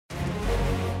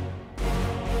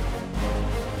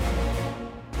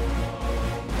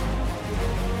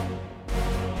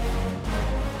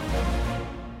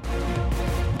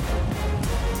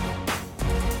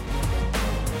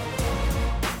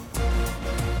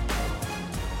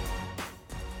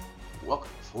Welcome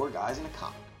to Four Guys in a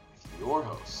Comic with your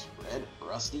hosts, Red,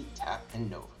 Rusty, Tap, and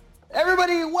Nova.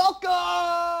 Everybody, welcome!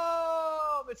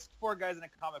 It's Four Guys in a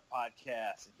Comic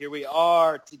podcast. And here we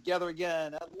are together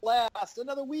again at last,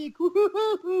 another week,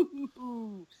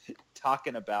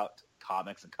 talking about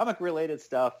comics and comic-related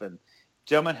stuff. And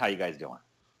gentlemen, how you guys doing?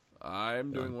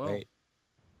 I'm doing well. Great.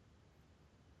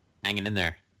 Hanging in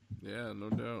there. Yeah, no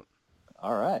doubt.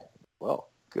 All right.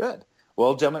 Well, good.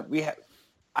 Well, gentlemen,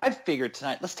 I figured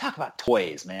tonight, let's talk about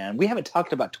toys, man. We haven't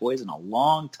talked about toys in a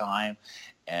long time,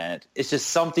 and it's just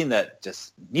something that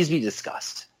just needs to be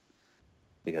discussed.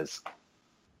 Because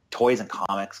toys and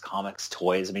comics,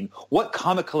 toys. I mean, what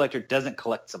comic collector doesn't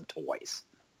collect some toys?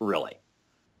 Really?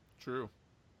 True.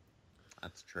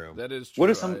 That's true. That is true. What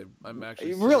are some... I'm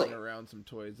actually really? sitting around some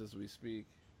toys as we speak.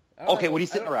 Okay, what are you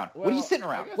sitting around? What are you sitting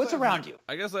around? What's around you?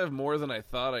 I guess I have more than I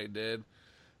thought I did.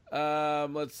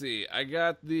 Let's see. I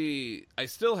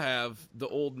still have the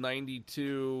old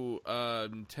 92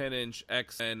 10-inch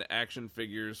XN action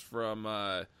figures from,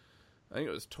 I think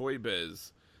it was Toy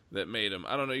Biz that made them.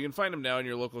 I don't know. You can find them now in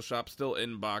your local shop, still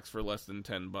in box for less than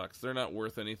 $10. They're not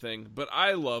worth anything, but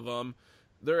I love them.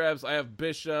 I have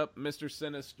Bishop, Mr.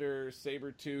 Sinister,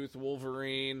 Sabretooth,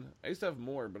 Wolverine. I used to have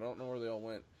more, but I don't know where they all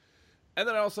went. And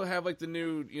then I also have like the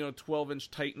new,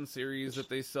 12-inch Titan series that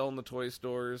they sell in the toy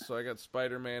stores. So I got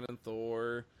Spider-Man and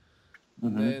Thor.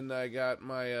 Mm-hmm. Then I got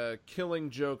my Killing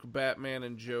Joke Batman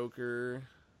and Joker.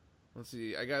 Let's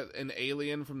see. I got an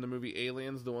alien from the movie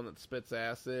Aliens, the one that spits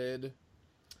acid.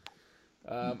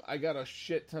 I got a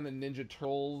shit ton of Ninja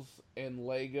Turtles and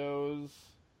Legos.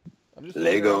 I'm just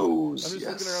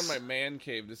looking around my man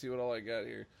cave to see what all I got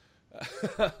here.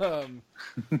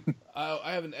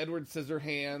 I have an Edward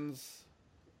Scissorhands,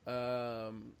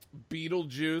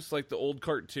 Beetlejuice, like the old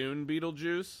cartoon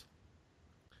Beetlejuice.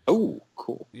 Oh,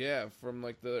 cool! Yeah, from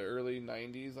like the early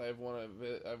 '90s. I have one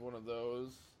of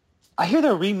those. I hear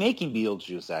they're remaking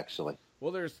Beetlejuice, actually.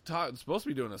 Well, it's supposed to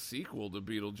be doing a sequel to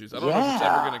Beetlejuice. I don't know if it's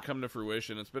ever going to come to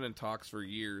fruition. It's been in talks for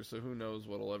years, so who knows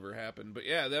what'll ever happen. But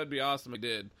yeah, that would be awesome if it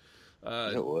did.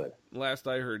 It would. Last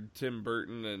I heard, Tim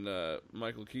Burton and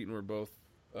Michael Keaton were both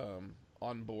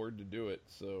on board to do it.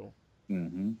 So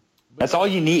that's all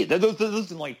you need. Those are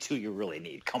the only two you really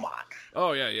need. Come on.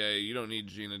 Oh yeah. You don't need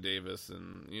Gina Davis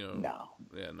and No.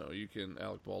 Yeah, no. You can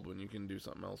Alec Baldwin. You can do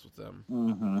something else with them.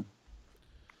 Mm-hmm.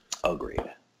 Agreed.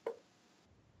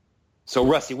 So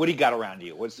Rusty, what do you got around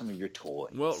you? What's some of your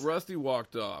toys? Well, Rusty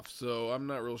walked off, so I'm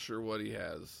not real sure what he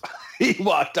has. He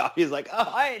walked off. He's like,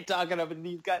 "Oh, I ain't talking up in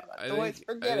these guys' toys.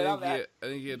 Forget it." I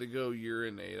think he had to go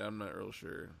urinate. I'm not real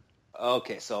sure.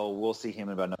 Okay, so we'll see him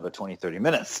in about another 20, 30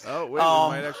 minutes. Oh, wait, we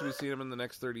might actually see him in the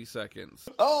next 30 seconds.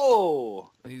 Oh!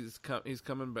 He's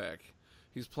coming back.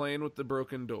 He's playing with the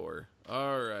broken door.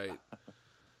 All right.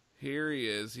 Here he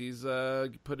is. He's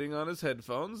putting on his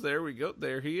headphones. There we go.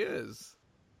 There he is.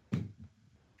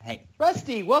 Hey.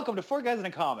 Rusty, welcome to Four Guys in a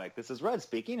Comic. This is Red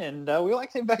speaking, and we'd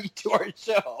like to invite you to our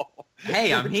show.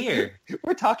 Hey, I'm here.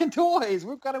 We're talking toys.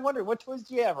 We're kind of wondering, what toys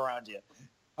do you have around you?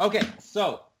 Okay,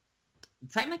 so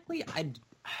technically I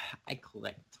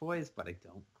collect toys, but I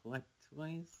don't collect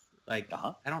toys. Like,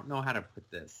 I don't know how to put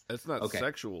this. It's not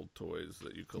sexual toys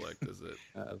that you collect, is it?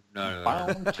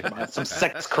 No. Some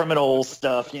sex criminal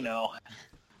stuff,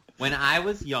 When I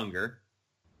was younger,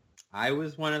 I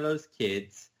was one of those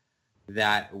kids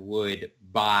that would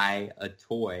buy a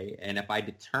toy, and if I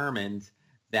determined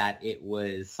that it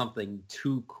was something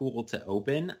too cool to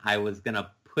open, I was going to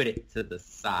put it to the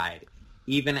side,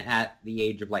 even at the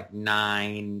age of like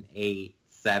 9, 8,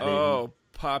 7. Oh,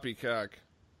 poppycock.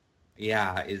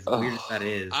 Yeah, as weird as that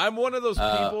is. I'm one of those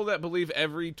people that believe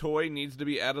every toy needs to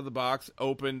be out of the box,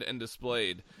 opened, and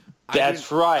displayed.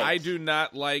 That's right. I do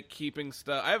not like keeping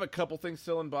stuff. I have a couple things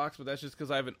still in box, but that's just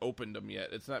because I haven't opened them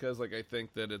yet. It's not because I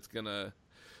think that it's gonna.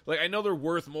 I know they're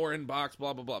worth more in box,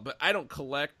 blah blah blah. But I don't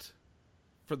collect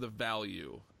for the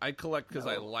value. I collect because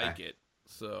I like it.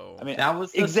 So I mean, that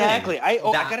was exactly. Thing.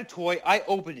 I got a toy. I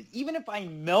opened it, even if I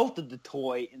melted the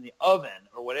toy in the oven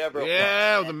or whatever.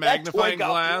 Yeah, with the magnifying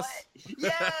glass.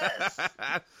 Yes.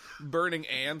 Burning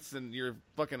ants and your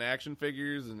fucking action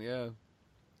figures and yeah.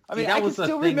 I mean, I can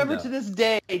still remember to this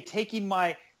day taking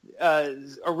my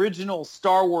original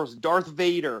Star Wars Darth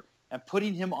Vader and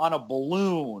putting him on a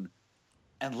balloon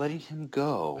and letting him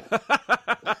go.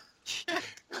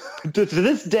 to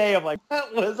this day, I'm like,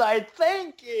 what was I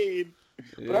thinking?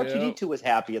 But R2-D2 was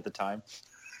happy at the time.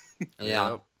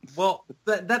 Yeah. Well,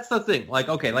 that's the thing. Like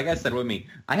I said with me,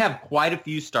 I have quite a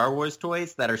few Star Wars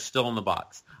toys that are still in the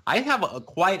box. I have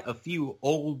quite a few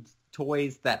old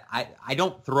toys that I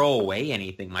don't throw away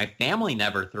anything. My family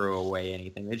never threw away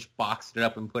anything. They just boxed it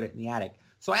up and put it in the attic.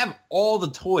 So I have all the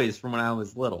toys from when I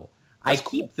was little. That's I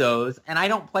keep those, and I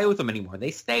don't play with them anymore.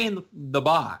 They stay in the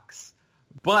box.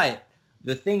 But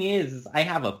the thing is I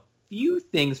have a few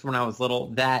things from when I was little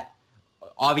that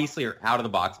obviously are out of the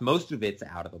box. Most of it's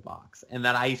out of the box. And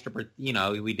that I used to,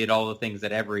 we did all the things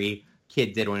that every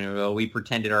kid did when we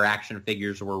pretended our action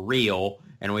figures were real,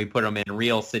 and we put them in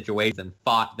real situations and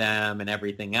fought them and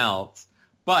everything else.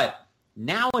 But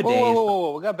nowadays...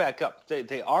 Whoa, we got to back up.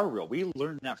 They are real. We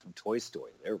learned that from Toy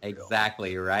Story. They're real.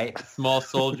 Exactly, right? Small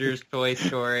Soldiers, Toy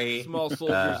Story. Small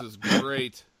Soldiers is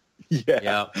great.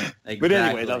 Yeah. Exactly. But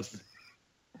anyway,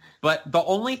 But the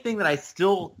only thing that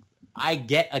I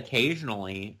get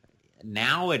occasionally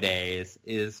nowadays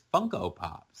is Funko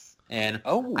Pops. And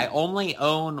I only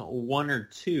own one or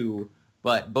two,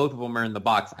 but both of them are in the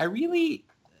box. I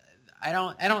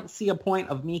don't see a point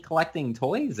of me collecting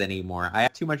toys anymore. I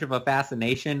have too much of a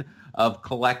fascination of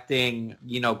collecting,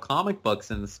 comic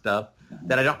books and stuff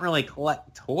that I don't really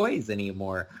collect toys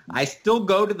anymore. I still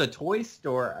go to the toy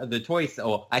store,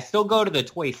 I still go to the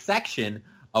toy section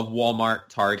of Walmart,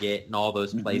 Target, and all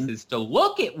those places to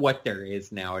look at what there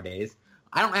is nowadays.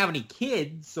 I don't have any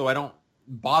kids, so I don't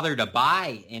bother to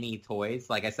buy any toys.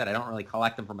 Like I said, I don't really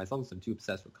collect them for myself because I'm too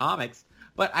obsessed with comics.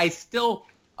 But I still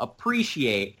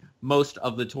appreciate most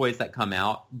of the toys that come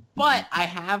out. But I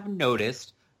have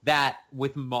noticed that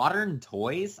with modern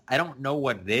toys, I don't know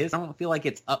what it is. I don't feel like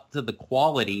it's up to the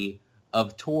quality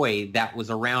of toy that was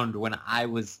around when I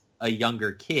was a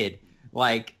younger kid.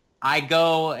 Like, I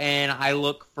go and I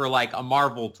look for like a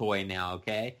Marvel toy now,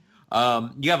 okay?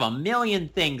 You have a million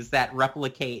things that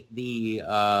replicate the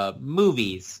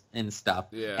movies and stuff.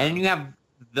 Yeah. And you have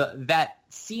that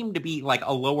seem to be like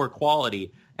a lower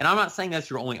quality. And I'm not saying that's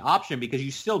your only option because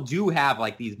you still do have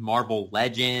like these Marvel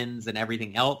Legends and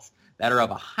everything else that are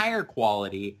of a higher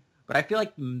quality. But I feel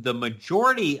like the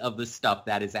majority of the stuff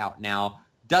that is out now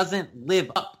doesn't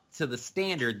live up to the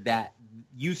standard that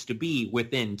used to be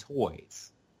within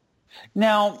toys.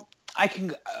 Now, I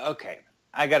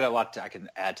got a lot I can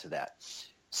add to that.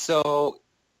 So,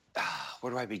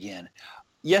 where do I begin?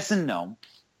 Yes and no.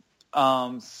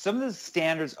 Some of the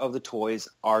standards of the toys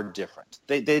are different.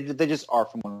 They just are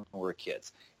from when we were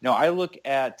kids. I look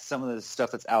at some of the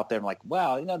stuff that's out there and I'm like,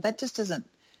 wow, that just doesn't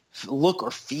look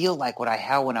or feel like what I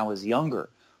had when I was younger.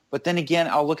 But then again,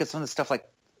 I'll look at some of the stuff like,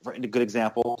 for a good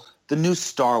example, the new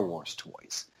Star Wars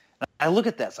toys. And I look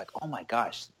at that, it's like, oh my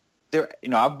gosh.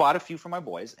 I've bought a few for my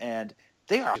boys, and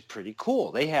they are pretty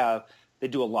cool. They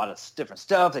do a lot of different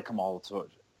stuff. They come all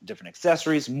sorts of different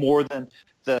accessories, more than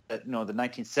the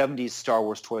 1970s Star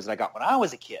Wars toys that I got when I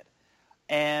was a kid.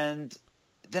 And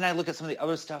then I look at some of the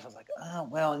other stuff. I was like, oh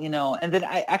well, And then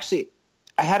I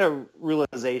had a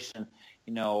realization,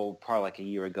 probably like a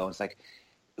year ago. It's like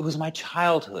it was my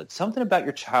childhood. Something about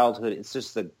your childhood. It's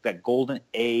just that golden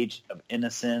age of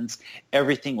innocence.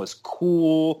 Everything was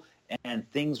cool.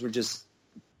 And things were just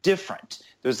different.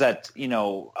 There's that,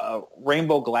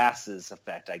 rainbow glasses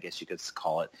effect, I guess you could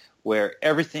call it, where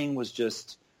everything was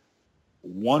just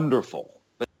wonderful.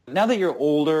 But now that you're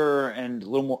older and a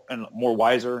little more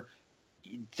wiser,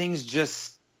 things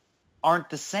just aren't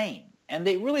the same. And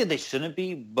they shouldn't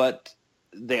be, but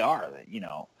they are,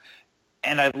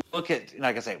 And I look at,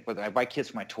 like I say, when I buy kids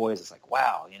for my toys, it's like,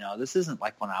 wow, this isn't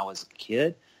like when I was a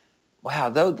kid. Wow,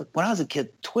 when I was a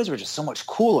kid, toys were just so much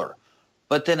cooler.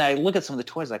 But then I look at some of the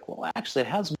toys like, well, actually, it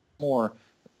has more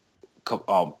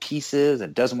pieces.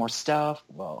 It does more stuff.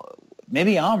 Well,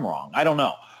 maybe I'm wrong. I don't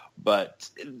know. But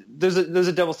there's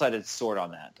a double-sided sword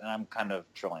on that. And I'm kind of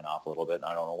trailing off a little bit. And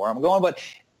I don't know where I'm going. But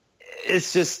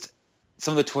it's just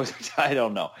some of the toys, I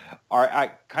don't know,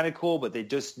 are kind of cool. But they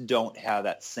just don't have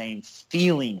that same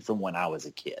feeling from when I was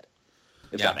a kid,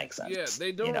 if that makes sense. Yeah,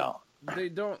 they don't. They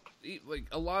don't, like,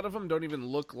 a lot of them don't even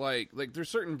look like there's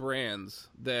certain brands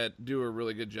that do a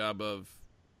really good job of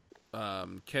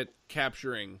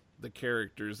capturing the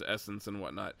character's essence and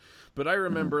whatnot. But I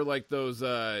remember like those,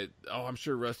 I'm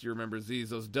sure Rusty remembers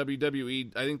those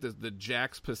WWE, I think the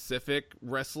Jakks Pacific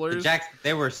wrestlers.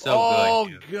 They were so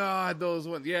good. Oh God, those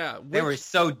ones, yeah. They were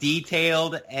so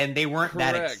detailed and they weren't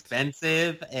that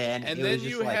expensive. And then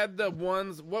you had the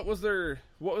ones, what was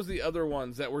the other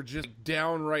ones that were just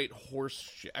downright horse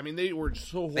shit? I mean, they were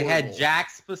so horrible. They had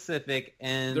Jakks Pacific,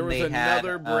 and there was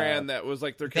another brand that was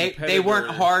like their competitor. They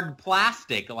weren't hard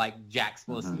plastic like Jakks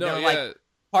Pacific. No, they were like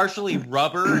partially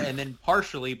rubber and then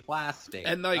partially plastic.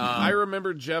 And like I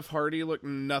remember Jeff Hardy looked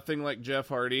nothing like Jeff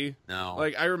Hardy. No.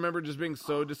 Like I remember just being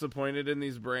so disappointed in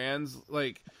these brands.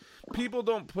 Like people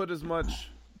don't put as much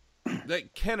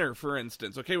like Kenner, for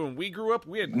instance. Okay, when we grew up,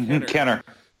 we had Kenner. Kenner.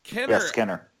 Kenner.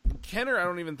 Kenner. Kenner, I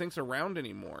don't even think's around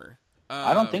anymore.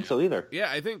 I don't think so either.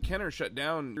 Yeah, I think Kenner shut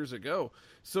down years ago.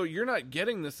 So you're not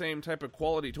getting the same type of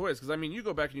quality toys. Because, I mean, you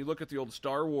go back and you look at the old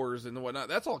Star Wars and whatnot.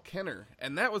 That's all Kenner.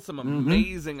 And that was some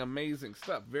amazing, amazing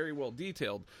stuff. Very well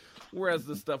detailed. Whereas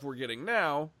the stuff we're getting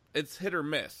now, it's hit or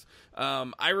miss.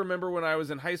 I remember when I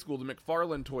was in high school, the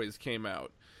McFarlane toys came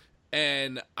out.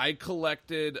 And I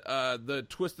collected the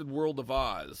Twisted World of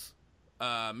Oz.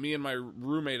 Me and my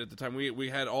roommate at the time, we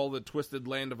had all the Twisted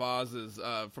Land of Oz's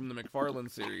from the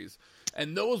McFarlane series,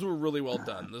 and those were really well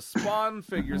done. The Spawn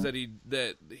figures that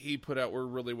he put out were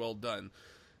really well done.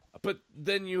 But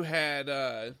then you had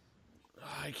I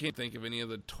can't think of any of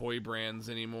the toy brands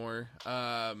anymore.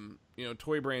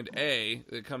 Toy brand A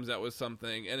that comes out with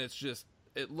something, and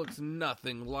it looks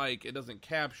nothing like, it doesn't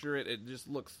capture it. It just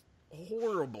looks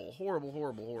horrible.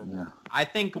 Yeah. I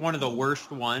think one of the worst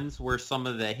ones were some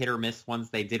of the hit or miss ones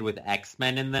they did with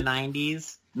X-Men in the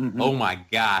 90s. Oh my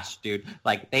gosh, dude.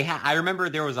 Like I remember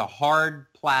there was a hard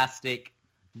plastic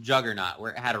Juggernaut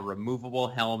where it had a removable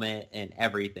helmet and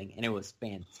everything, and it was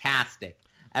fantastic.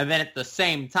 And then at the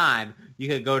same time, you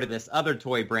could go to this other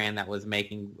toy brand that was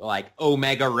making like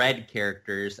Omega Red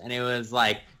characters, and it was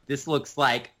like, this looks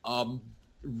like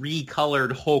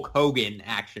recolored Hulk Hogan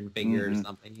action figure or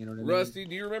something. You know what I mean? Rusty,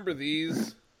 do you remember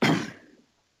these?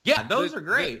 Yeah, those are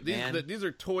great, man. These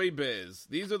are Toy Biz.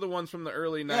 These are the ones from the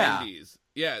early 90s.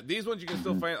 Yeah, these ones you can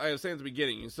still find. I was saying at the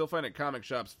beginning, you can still find at comic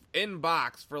shops in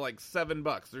box for like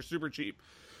 $7. They're super cheap.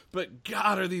 But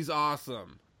God, are these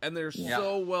awesome. And they're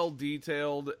so well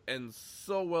detailed and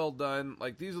so well done.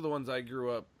 Like, these are the ones I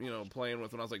grew up, playing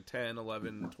with when I was like 10,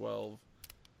 11, 12.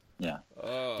 Yeah.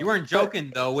 You weren't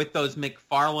joking, though, with those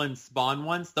McFarlane Spawn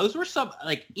ones. Those were some,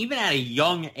 like, even at a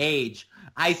young age,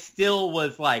 I still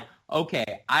was like,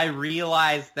 okay, I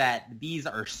realize that these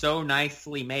are so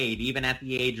nicely made, even at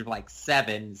the age of, like,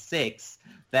 7, 6,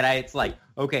 that it's like,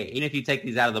 okay, even if you take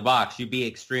these out of the box, you'd be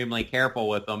extremely careful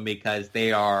with them because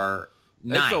they are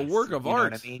nice. It's a work of art. You know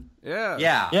what I mean?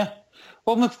 Yeah. Yeah.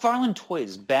 Well, McFarlane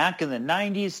toys, back in the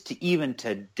 90s to even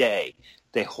today,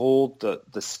 they hold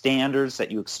the standards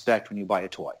that you expect when you buy a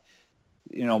toy.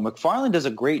 McFarlane does a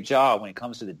great job when it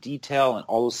comes to the detail and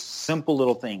all those simple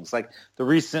little things, like the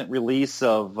recent release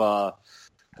of,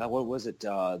 what was it?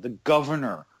 The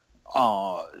Governor,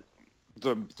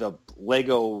 the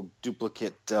Lego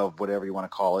duplicate of whatever you want to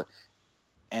call it.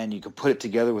 And you can put it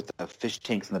together with the fish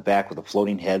tanks in the back with the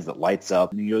floating heads that lights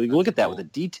up. And you look at that with the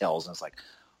details, and it's like,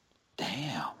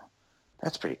 damn,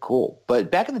 that's pretty cool.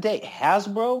 But back in the day,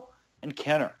 Hasbro and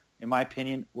Kenner, in my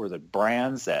opinion, were the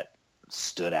brands that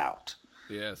stood out.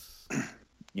 Yes.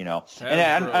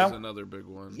 Hasbro is another big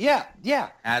one. Yeah.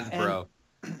 Hasbro.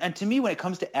 And to me, when it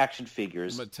comes to action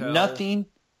figures, Mattel. nothing.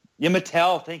 Yeah,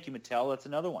 Mattel. Thank you, Mattel. That's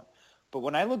another one. But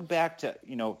when I look back to,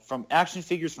 from action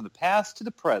figures from the past to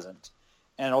the present,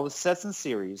 and all the sets and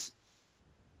series,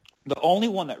 the only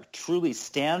one that truly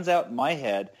stands out in my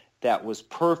head that was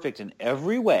perfect in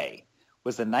every way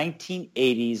was the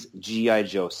 1980s G.I.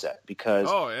 Joe set, because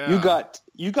you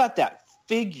got that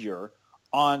figure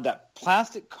on that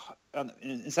plastic,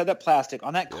 inside that plastic,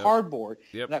 on that cardboard.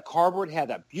 Yep. That cardboard had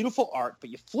that beautiful art,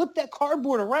 but you flip that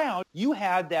cardboard around, you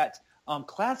had that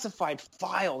classified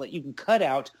file that you can cut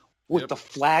out with the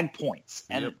flag points.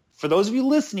 And for those of you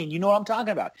listening, you know what I'm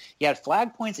talking about. You had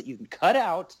flag points that you can cut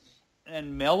out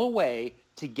and mail away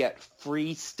to get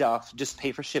free stuff, just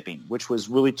pay for shipping, which was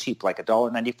really cheap, like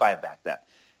 $1.95 back then.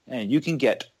 And you can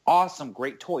get awesome,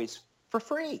 great toys for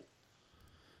free.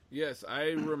 Yes,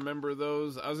 I remember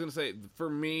those. I was going to say, for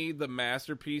me, the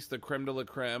masterpiece, the creme de la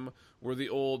creme, were the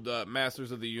old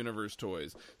Masters of the Universe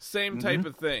toys. Same type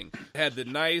of thing. Had the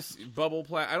nice bubble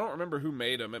I don't remember who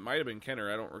made them. It might have been Kenner.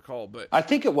 I don't recall. But I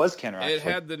think it was Kenner, actually. It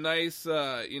had the nice,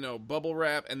 bubble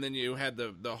wrap, and then you had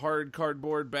the hard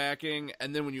cardboard backing.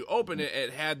 And then when you open it,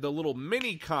 it had the little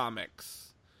mini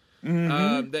comics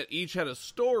that each had a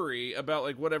story about,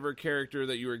 like, whatever character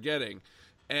that you were getting.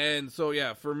 And so,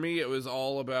 for me, it was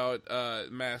all about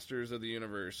Masters of the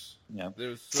Universe. Yeah. It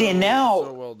was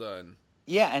so well done.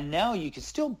 Yeah, and now you can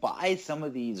still buy some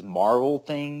of these Marvel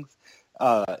things,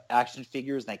 action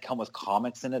figures, and they come with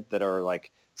comics in it that are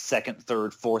like second,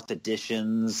 third, fourth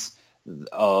editions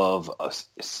of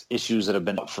issues that have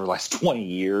been up for the last 20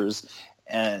 years.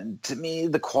 And to me,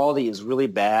 the quality is really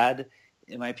bad,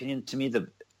 in my opinion. To me,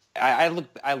 I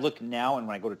look now, and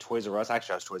when I go to Toys R Us,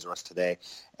 actually I was Toys R Us today,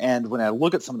 and when I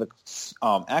look at some of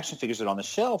the action figures that are on the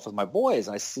shelf with my boys,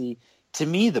 I see, to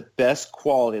me, the best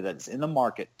quality that's in the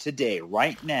market today,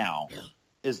 right now,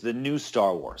 is the new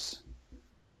Star Wars.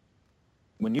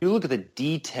 when you look at the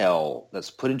detail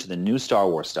that's put into the new Star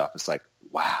Wars stuff, it's like,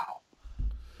 wow.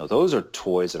 No, those are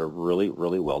toys that are really,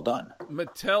 really well done.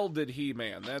 Mattel did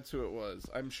He-Man. That's who it was.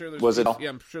 I'm sure there's Was it? Yeah,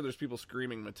 I'm sure there's people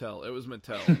screaming Mattel. It was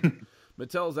Mattel.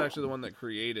 Mattel is actually the one that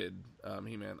created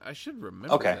He-Man. I should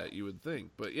remember that, you would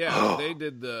think. But yeah, they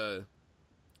did the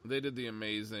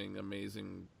amazing,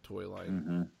 amazing toy line.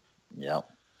 Mm-hmm. Yep.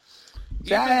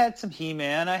 So I had some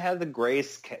He-Man. I had the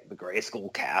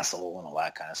Grayskull Castle and all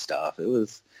that kind of stuff. It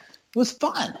was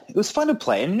fun. It was fun to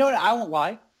play. And you know what? I won't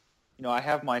lie. You know, I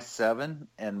have my 7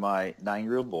 and my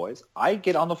 9-year-old boys. I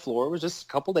get on the floor. It was just a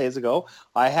couple days ago.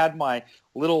 I had my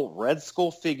little Red Skull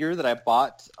figure that I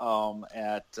bought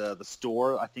at the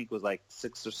store. I think it was like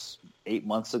 6 or 8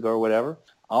 months ago or whatever.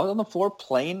 I was on the floor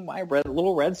playing my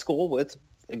little Red Skull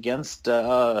against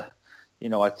I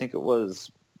think it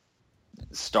was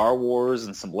Star Wars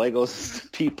and some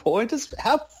Legos people, and just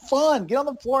have fun. Get on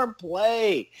the floor and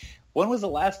play. When was the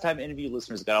last time any of you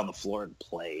listeners got on the floor and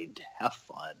played? Have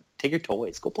fun. Take your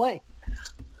toys. Go play.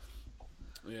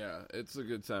 Yeah, it's a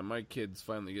good time. My kid's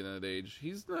finally getting that age.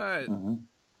 He's not...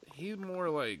 He more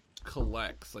like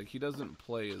collects. Like, he doesn't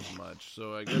play as much.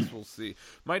 So I guess we'll see.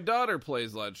 My daughter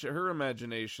plays a lot. Her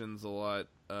imagination's a lot...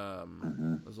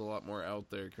 is a lot more out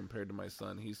there compared to my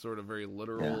son. He's sort of very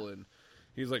literal and...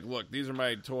 He's like, look, these are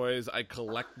my toys. I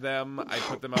collect them. I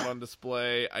put them out on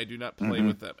display. I do not play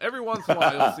with them. Every once in a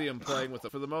while, you'll see him playing with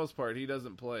them. For the most part, he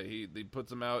doesn't play. He puts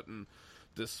them out and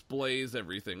displays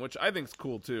everything, which I think is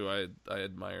cool, too. I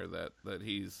admire that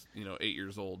he's 8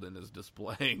 years old and is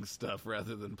displaying stuff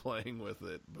rather than playing with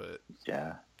it. But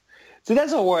yeah. See,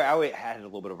 that's where I had a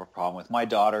little bit of a problem with my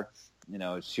daughter.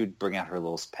 She would bring out her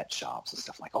little pet shops and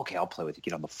stuff. Like, okay, I'll play with you.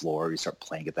 Get on the floor. You start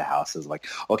playing at the houses. Like,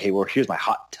 okay, well, here's my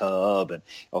hot tub. And,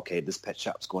 okay, this pet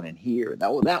shop's going in here. And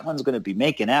that one's going to be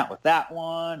making out with that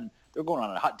one. They're going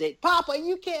on a hot date. Papa,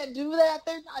 you can't do that.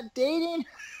 They're not dating.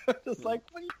 Just like,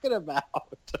 what are you talking about?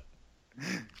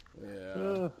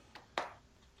 Yeah.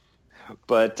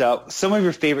 But some of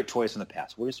your favorite toys from the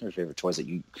past. What are some of your favorite toys that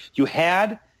you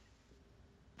had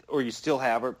or you still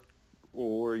have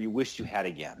or you wish you had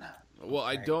again? Well,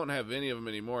 I don't have any of them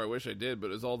anymore. I wish I did,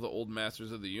 but it was all the old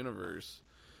Masters of the Universe.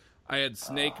 I had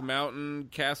Snake Mountain,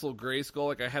 Castle Grayskull.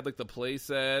 Like, I had, like, the play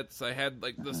sets. I had,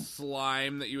 like, the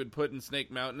slime that you would put in Snake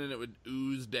Mountain, and it would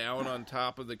ooze down on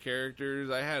top of the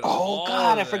characters. I had all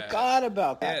God, of I that. forgot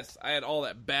about that. Yes, I had all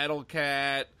that. Battle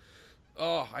Cat.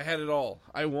 Oh, I had it all.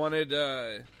 I wanted,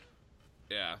 I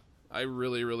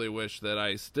really, really wish that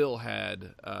I still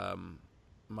had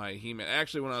my He-Man.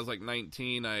 Actually, when I was, like,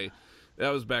 19, that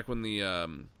was back when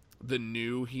the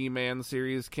new He-Man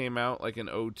series came out, like in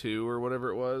 2002 or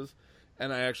whatever it was,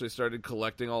 and I actually started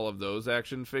collecting all of those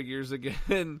action figures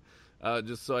again,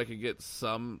 just so I could get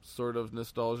some sort of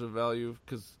nostalgia value,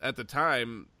 because at the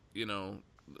time,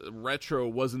 retro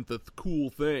wasn't the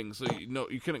cool thing, so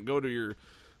you couldn't go to your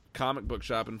comic book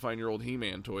shop and find your old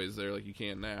He-Man toys there like you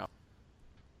can now.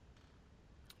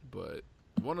 But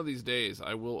one of these days,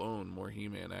 I will own more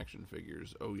He-Man action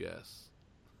figures. Oh, yes.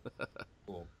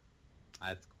 Cool.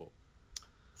 That's cool.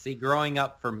 See, growing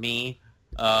up for me,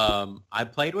 I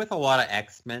played with a lot of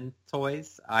X-Men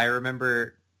toys. I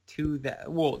remember two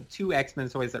X-Men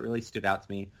toys that really stood out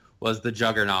to me was the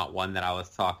Juggernaut one that I was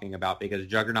talking about, because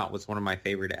Juggernaut was one of my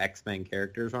favorite X-Men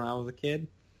characters when I was a kid.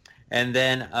 And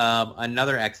then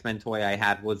another X-Men toy I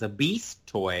had was a Beast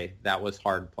toy that was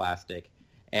hard plastic,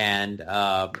 and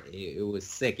it was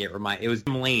sick. It was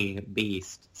Lee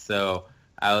Beast, so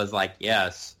I was like,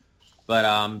 yes.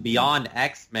 But beyond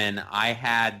X-Men, I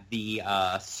had the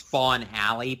Spawn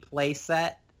Alley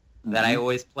playset that I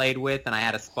always played with, and I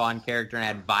had a Spawn character, and I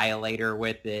had Violator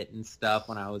with it and stuff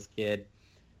when I was a kid.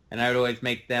 And I would always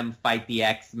make them fight the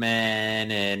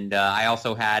X-Men, and I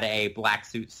also had a black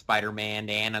suit Spider-Man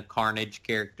and a Carnage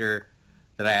character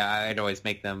that I'd always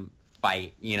make them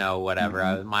fight,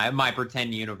 whatever, my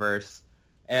pretend universe.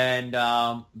 And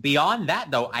beyond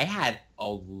that, though, I had a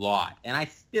lot, and I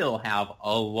still have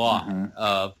a lot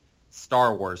of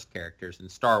Star Wars characters and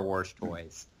Star Wars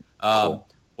toys. Cool.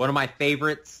 One of my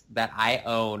favorites that I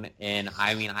own, and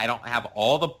I don't have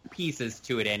all the pieces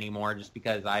to it anymore just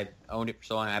because I owned it for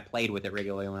so long. I played with it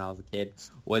regularly when I was a kid,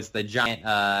 was the giant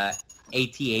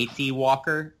AT-AT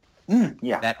walker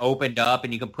that opened up,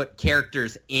 and you can put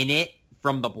characters in it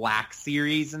from the Black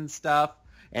Series and stuff,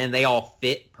 and they all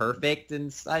fit perfect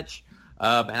and such.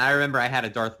 And I remember I had a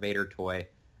Darth Vader toy,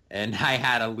 and I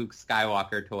had a Luke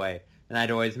Skywalker toy, and I'd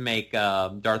always make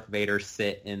Darth Vader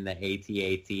sit in the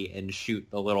AT-AT and shoot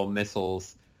the little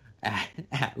missiles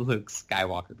at Luke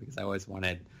Skywalker, because I always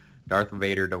wanted Darth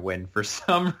Vader to win for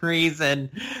some reason.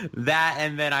 That,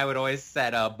 and then I would always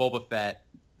set Boba Fett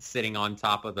sitting on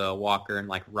top of the walker and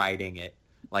like riding it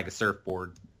like a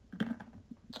surfboard.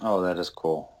 Oh, that is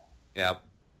cool. Yep.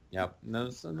 And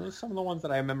those are some of the ones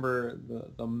that I remember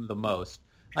the most.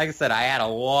 Like I said, I had a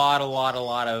lot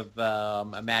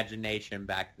of imagination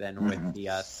back then with the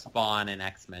Spawn and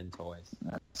X-Men toys.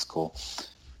 That's cool.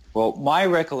 Well, my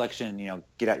recollection,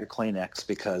 get out your Kleenex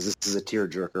because this is a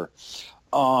tearjerker.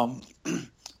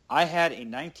 I had a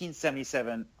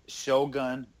 1977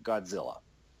 Shogun Godzilla.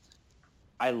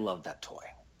 I love that toy.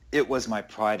 It was my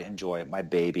pride and joy, my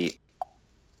baby.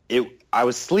 I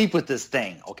was asleep with this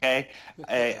thing, okay?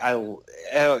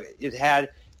 It had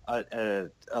a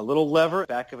little lever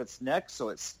back of its neck so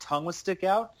its tongue would stick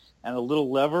out, and a little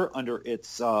lever under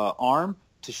its arm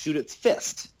to shoot its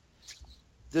fist.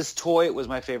 This toy was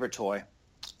my favorite toy,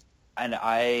 and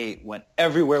I went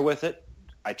everywhere with it.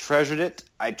 I treasured it.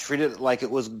 I treated it like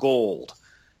it was gold,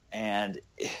 and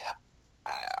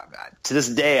to this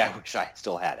day, I wish I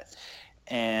still had it.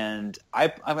 And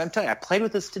I'm telling you, I played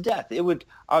with this to death. I would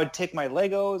take my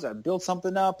Legos, I'd build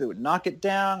something up, it would knock it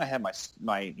down. I had my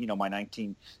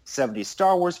 1970s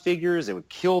Star Wars figures. It would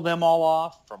kill them all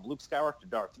off, from Luke Skywalker to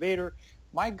Darth Vader.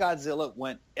 My Godzilla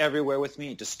went everywhere with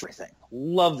me, destroyed everything.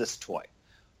 Love this toy.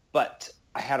 But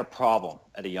I had a problem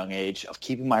at a young age of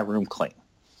keeping my room clean.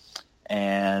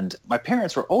 And my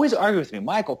parents were always arguing with me,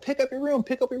 Michael, pick up your room,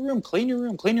 clean your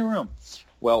room.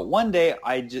 Well, one day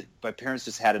my parents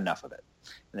just had enough of it.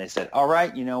 And they said, all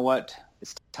right, you know what?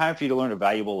 It's time for you to learn a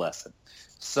valuable lesson.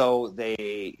 So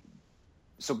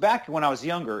back when I was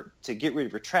younger, to get rid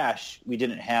of your trash, we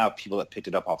didn't have people that picked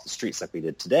it up off the streets like we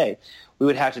did today. We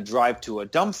would have to drive to a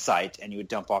dump site, and you would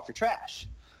dump off your trash.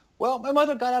 Well, my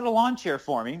mother got out a lawn chair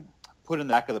for me, put it in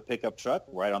the back of the pickup truck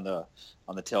right on the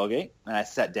tailgate, and I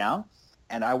sat down,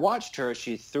 and I watched her as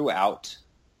she threw out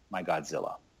my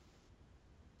Godzilla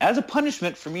as a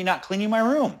punishment for me not cleaning my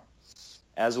room,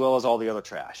 as well as all the other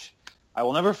trash. I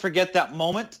will never forget that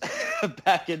moment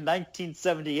back in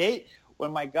 1978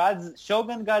 when my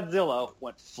Shogun Godzilla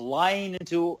went flying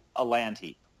into a land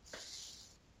heap.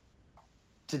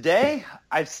 Today,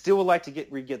 I still would like to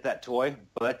re-get that toy,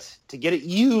 but to get it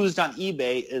used on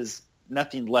eBay is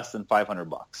nothing less than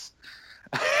 $500,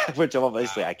 which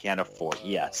obviously I can't afford.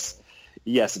 Yes,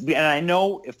 and I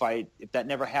know if that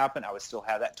never happened, I would still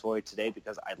have that toy today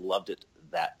because I loved it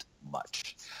that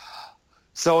much.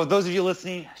 So those of you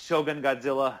listening, Shogun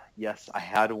Godzilla, yes, I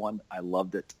had one. I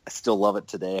loved it. I still love it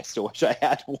today. I still wish I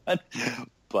had one.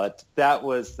 But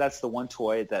that's the one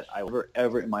toy that I will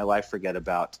ever in my life forget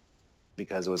about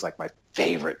because it was like my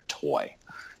favorite toy.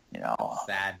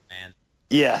 Sad, man.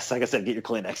 Yes, like I said, get your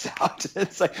Kleenex out.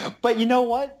 It's like, but you know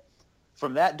what?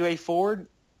 From that day forward,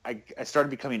 I started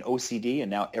becoming OCD, and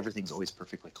now everything's always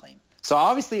perfectly clean. So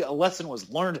obviously a lesson was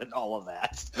learned in all of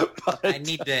that. But, I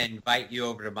need to invite you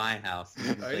over to my house.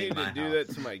 I need to do that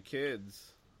to my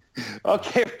kids.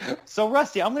 Okay, so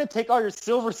Rusty, I'm going to take all your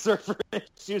Silver Surfer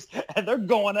issues, and they're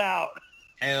going out.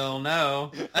 Hell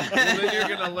no. Well, then you're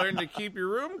going to learn to keep your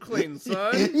room clean,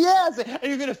 son. Yes, and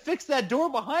you're going to fix that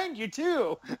door behind you,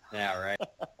 too. Yeah, right.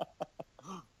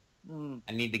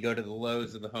 I need to go to the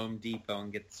Lowe's or the Home Depot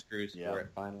and get the screws for it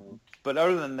finally. But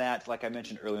other than that, like I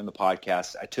mentioned earlier in the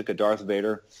podcast, I took a Darth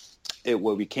Vader.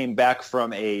 We came back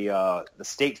from the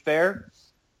state fair,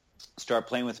 started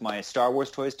playing with my Star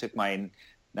Wars toys, took my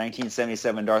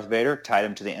 1977 Darth Vader, tied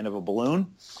him to the end of a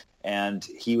balloon, and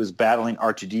he was battling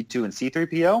R2-D2 and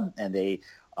C-3PO, and they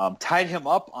tied him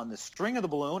up on the string of the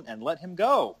balloon and let him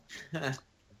go.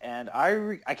 And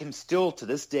I can still, to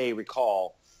this day,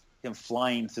 recall him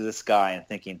flying through the sky and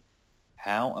thinking,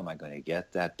 how am I going to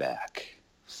get that back?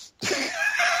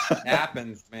 It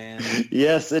happens, man.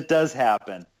 Yes, it does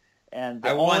happen. And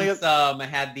I once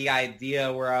had the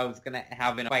idea where I was going to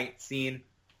have a fight scene.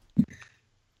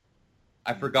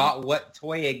 I forgot what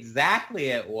toy exactly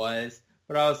it was,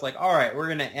 but I was like, all right, we're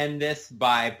going to end this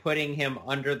by putting him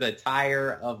under the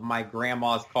tire of my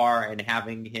grandma's car and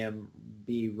having him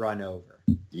be run over.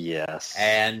 Yes.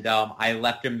 And I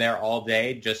left him there all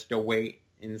day just to wait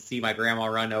and see my grandma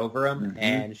run over him,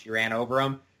 and she ran over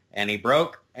him, and he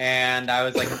broke, and I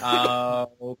was like,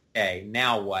 okay,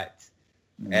 now what?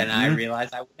 And I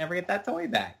realized I would never get that toy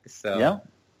back. So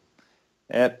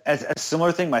As a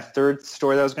similar thing, my third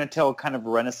story that I was going to tell, kind of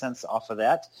renaissance off of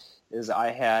that, is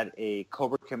I had a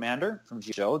Cobra Commander from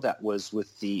G.I. Joe that was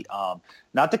with the,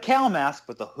 not the cowl mask,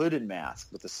 but the hooded mask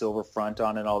with the silver front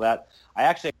on and all that. I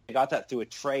actually got that through a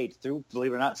trade,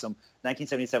 believe it or not, some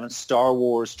 1977 Star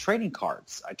Wars trading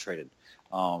cards I traded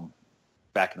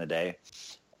back in the day.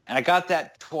 And I got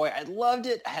that toy. I loved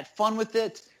it. I had fun with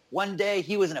it. One day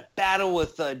he was in a battle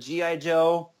with G.I.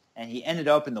 Joe, and he ended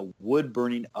up in the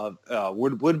wood-burning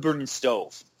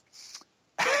stove.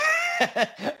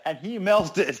 and he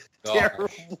melted Gosh.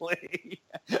 terribly.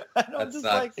 And I was just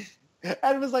like,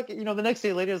 and it was like, the next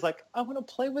day later, I was like, I want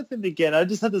to play with him again. I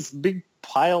just had this big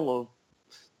pile of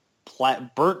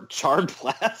burnt, charred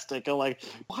plastic. I'm like,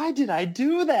 why did I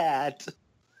do that?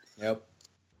 Yep.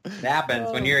 It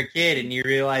happens when you're a kid and you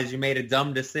realize you made a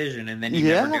dumb decision and then you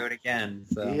never do it again.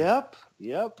 So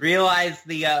Yep. realize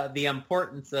the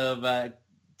importance of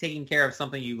taking care of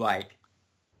something you like.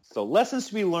 So lessons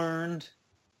to be learned.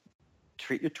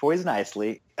 Treat your toys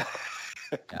nicely.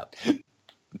 Yep.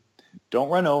 Don't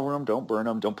run over them. Don't burn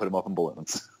them. Don't put them up in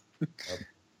balloons. Yep.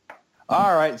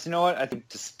 All right. So you know what? I think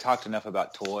just talked enough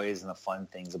about toys and the fun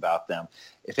things about them.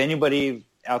 If anybody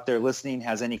out there listening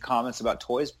has any comments about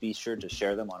toys, be sure to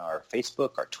share them on our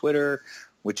Facebook, our Twitter,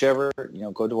 whichever.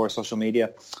 Go to our social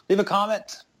media. Leave a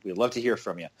comment. We'd love to hear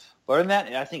from you. But other than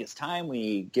that, I think it's time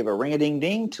we give a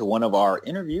ring-a-ding-ding to one of our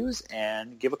interviews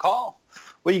and give a call.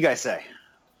 What do you guys say?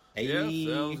 Hey,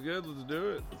 Yeah, sounds good. Let's do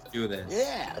it. let's do this.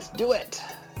 Yeah, let's do it.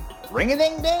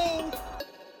 Ring-a-ding-ding.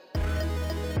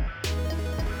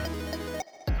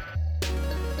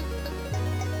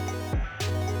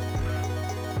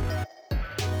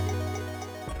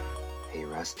 Hey,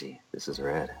 Rusty, this is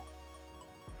Red.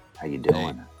 How you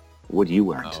doing? Hey. What are you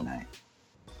wearing Oh. tonight?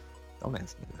 Don't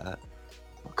ask me that.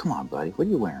 Oh, come on, buddy. What are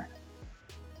you wearing?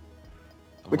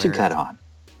 I'm What you wearing got on?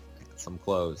 Some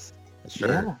clothes. A shirt.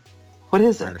 Yeah. What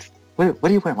is Wearing it? What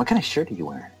are you wearing? What kind of shirt are you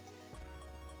wearing?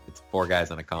 It's 4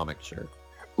 guys in a comic shirt.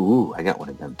 Ooh, I got one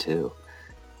of them too.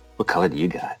 What color do you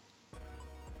got?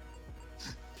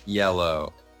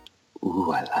 Yellow.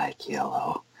 Ooh, I like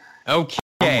yellow.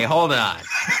 Okay, hold on.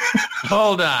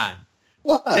 Hold on.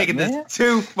 What? Taking man? this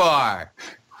too far.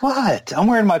 What? I'm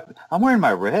wearing my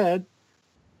red.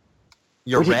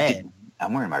 You're What do you- red.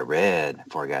 I'm wearing my red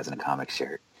 4 guys in a comic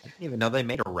shirt. I didn't even know they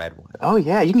made a red one. Oh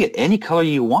yeah, you can get any color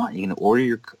you want. You can order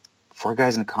your 4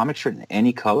 guys in a comic shirt in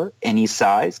any color, any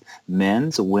size,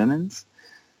 men's, women's,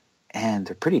 and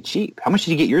they're pretty cheap. How much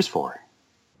did you get yours for?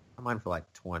 Mine for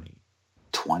like 20.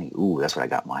 20. Ooh, that's what I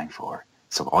got mine for.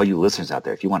 So all you listeners out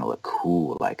there, if you want to look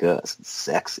cool like us and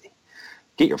sexy,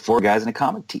 get your 4 guys in a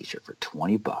comic t-shirt for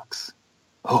 $20.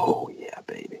 Oh yeah,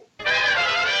 baby.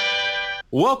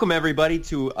 Welcome, everybody,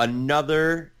 to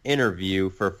another interview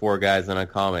for 4 Guys in a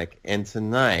Comic. And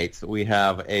tonight we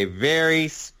have a very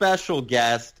special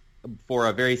guest for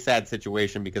a very sad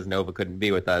situation because Nova couldn't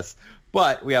be with us.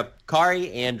 But we have Kari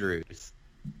Andrews.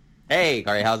 Hey,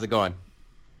 Kari, how's it going?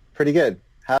 Pretty good.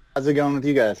 How's it going with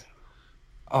you guys?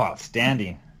 Oh,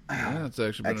 outstanding. Yeah, it's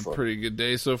actually been a Excellent. pretty good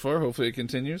day so far. Hopefully it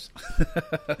continues.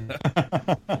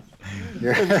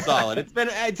 It's been solid. It's been,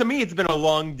 to me, it's been a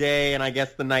long day, and I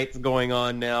guess the night's going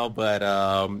on now. But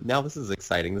now this is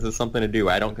exciting. This is something to do.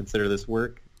 I don't consider this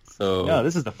work. So No,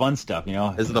 this is the fun stuff,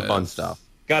 this is the fun Yes. stuff.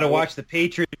 Got to watch the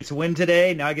Patriots win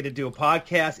today. Now I get to do a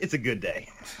podcast. It's a good day.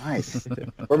 Nice.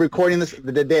 We're recording this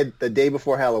the day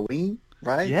before Halloween,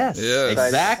 right? Yes. Yes.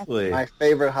 Exactly. My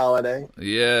favorite holiday.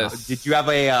 Yes. Did you have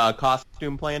a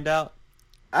costume planned out?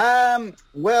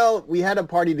 Well, we had a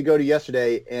party to go to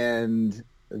yesterday, and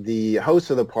the host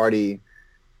of the party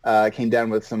came down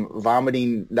with some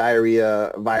vomiting,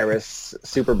 diarrhea, virus,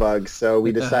 superbugs, so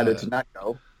we decided to not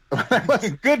go.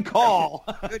 Good call.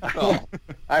 Good call.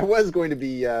 I was going to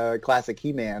be classic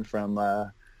He-Man from,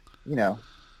 one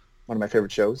of my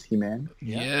favorite shows, He-Man.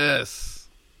 Yes.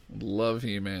 Love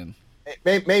He-Man.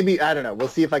 Maybe, I don't know. We'll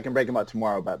see if I can break him out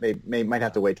tomorrow, but might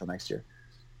have to wait till next year.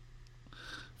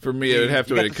 For me, I would have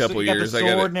to wait a couple years. The I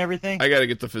sword got and everything. I got to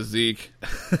get the physique.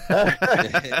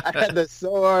 I had the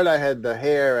sword, I had the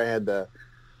hair, I had the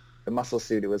muscle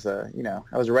suit. It was I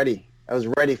was ready. I was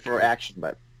ready for action,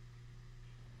 but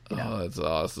Oh, that's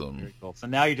awesome. Very cool. So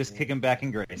now you're just kicking back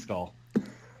in Grayskull.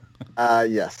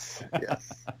 yes.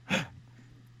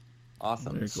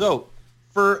 Awesome. Very cool. So,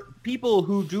 for people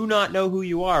who do not know who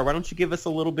you are, why don't you give us a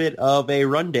little bit of a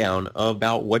rundown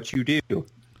about what you do?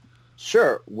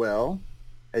 Sure. Well,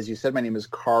 as you said, my name is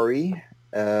Kari,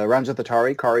 Ramzat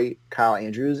Atari, Kari Kyle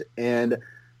Andrews, and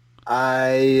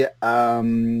I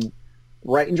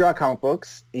write and draw comic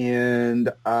books,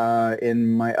 and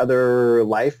in my other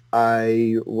life,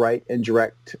 I write and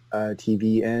direct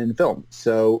TV and film.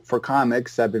 So for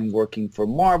comics, I've been working for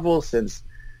Marvel since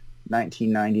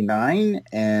 1999,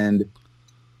 and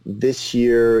this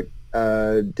year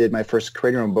did my first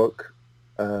creator-owned book,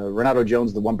 Renato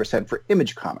Jones, The 1% for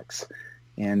Image Comics.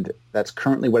 And that's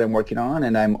currently what I'm working on,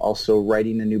 and I'm also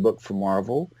writing a new book for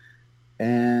Marvel.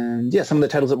 And yeah, some of the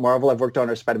titles at Marvel I've worked on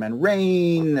are Spider-Man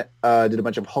Reign, did a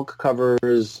bunch of Hulk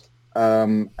covers,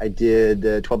 I did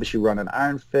a 12-issue run on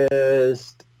Iron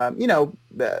Fist,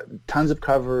 tons of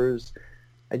covers.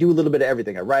 I do a little bit of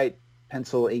everything. I write,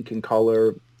 pencil, ink, and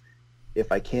color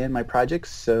if I can, my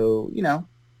projects. So,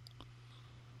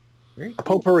 Very a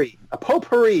potpourri.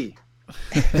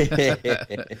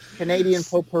 Canadian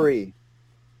potpourri.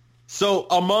 So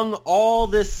among all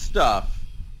this stuff,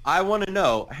 I want to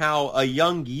know how a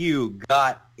young you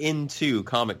got into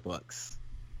comic books.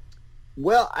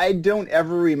 Well, I don't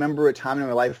ever remember a time in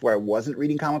my life where I wasn't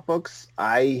reading comic books.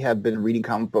 I have been reading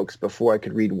comic books before I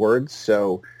could read words,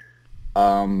 so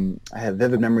I have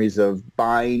vivid memories of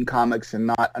buying comics and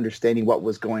not understanding what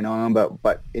was going on,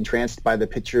 but entranced by the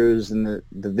pictures and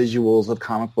the visuals of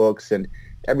comic books. And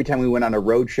every time we went on a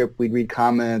road trip, we'd read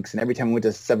comics. And every time we went to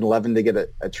 7-Eleven to get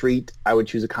a treat, I would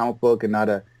choose a comic book and not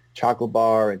a chocolate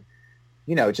bar. And,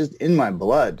 it's just in my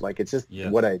blood. Like, it's just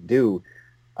what I do.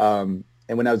 And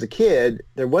when I was a kid,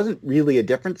 there wasn't really a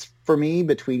difference for me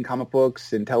between comic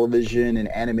books and television and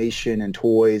animation and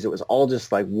toys. It was all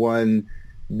just like one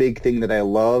big thing that I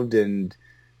loved and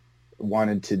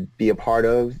wanted to be a part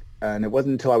of. And it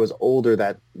wasn't until I was older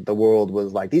that the world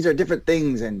was like, these are different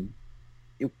things and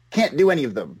you can't do any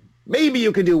of them. Maybe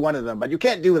you can do one of them, but you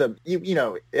can't do them.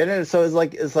 And so it's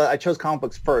like I chose comic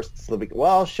books first. So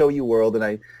I'll show you world. And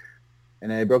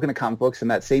I broke into comic books.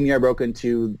 And that same year I broke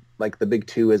into like the big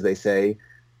two, as they say.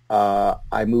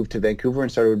 I moved to Vancouver and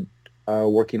started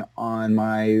working on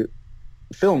my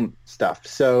film stuff.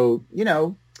 So,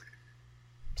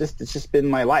 it's just been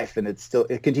my life, and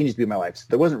it continues to be my life. So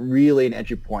there wasn't really an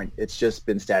entry point. It's just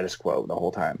been status quo the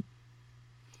whole time.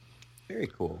 Very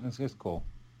cool. That's cool.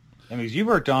 I mean, you've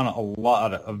worked on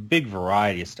a big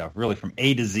variety of stuff, really, from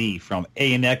A to Z, from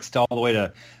A&X all the way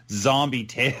to zombie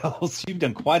tales. You've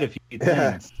done quite a few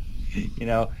things.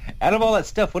 Out of all that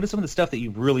stuff, what is some of the stuff that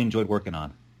you've really enjoyed working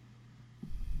on?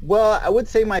 Well, I would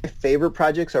say my favorite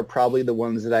projects are probably the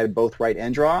ones that I both write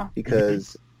and draw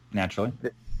because naturally,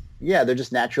 they're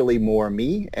just naturally more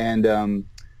me. And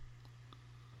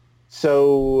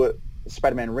so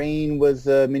Spider-Man Reign was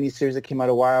a miniseries that came out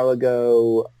a while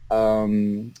ago.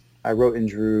 I wrote and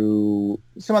drew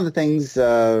some other things,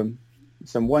 some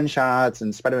one-shots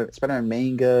and Spider-Man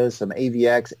manga, some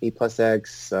AVX,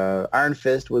 A+X. Iron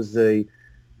Fist was a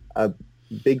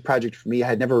big project for me. I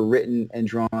had never written and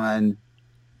drawn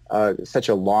such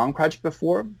a long project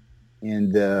before.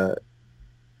 And,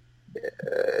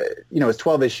 it's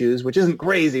 12 issues, which isn't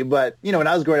crazy, but, when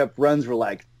I was growing up, runs were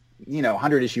like,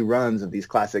 100-issue runs of these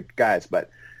classic guys.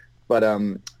 But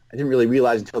I didn't really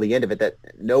realize until the end of it that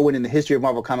no one in the history of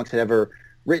Marvel Comics had ever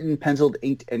written, penciled,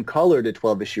 inked, and colored a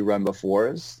 12-issue run before.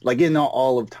 It's like in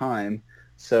all of time.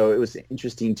 So it was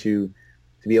interesting to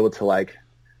be able to like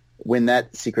win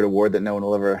that secret award that no one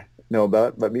will ever know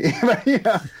about but me.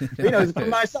 For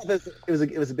myself, it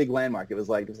was a big landmark. It was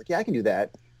like, yeah, I can do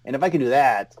that. And if I can do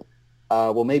that,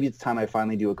 well, maybe it's time I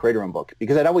finally do a creator-owned book,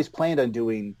 because I'd always planned on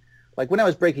doing, like when I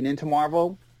was breaking into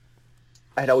Marvel,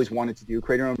 I had always wanted to do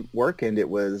creator-owned work, and it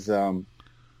was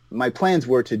my plans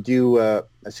were to do a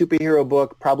superhero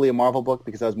book, probably a Marvel book,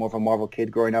 because I was more of a Marvel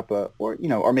kid growing up, or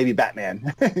maybe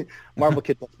Batman, Marvel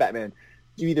kid plus Batman.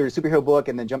 Do either a superhero book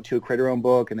and then jump to a creator-owned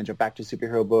book, and then jump back to a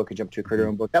superhero book and jump to a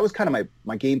creator-owned book. That was kind of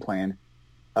my game plan.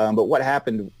 But what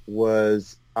happened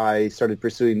was I started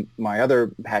pursuing my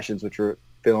other passions, which were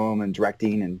film and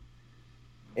directing,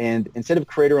 and instead of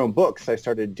creator-owned books, I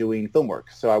started doing film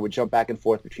work. So I would jump back and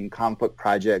forth between comic book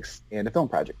projects and a film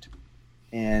project.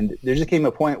 And there just came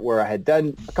a point where I had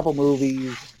done a couple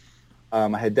movies. I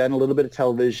had done a little bit of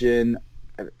television.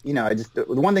 The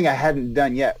one thing I hadn't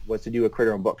done yet was to do a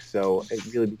creator-owned book. So it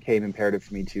really became imperative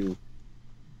for me to,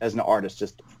 as an artist,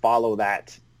 just follow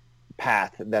that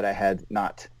path that I had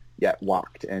not yet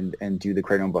walked and do the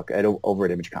creator-owned book over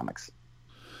at Image Comics.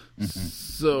 Mm-hmm.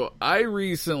 So I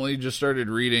recently just started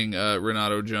reading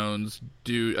Renato Jones.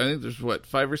 I think there's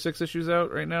 5 or 6 issues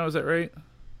out right now. Is that right?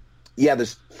 Yeah,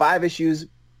 there's 5 issues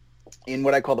in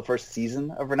what I call the first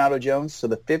season of Renato Jones. So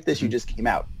the 5th issue just came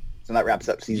out. So that wraps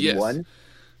up season 1.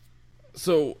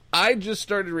 So I just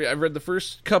started I've read the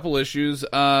first couple issues.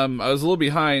 I was a little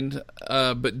behind,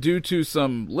 but due to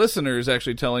some listeners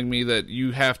actually telling me that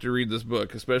you have to read this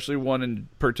book, especially one in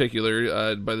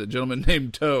particular by the gentleman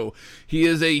named Toe. He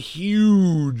is a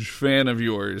huge fan of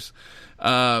yours.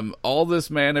 All this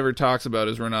man ever talks about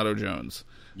is Renato Jones.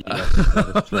 Yes,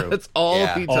 that's true. That's all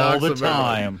he talks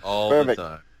about. All the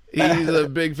time. He's a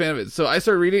big fan of it. So I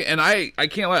started reading, and I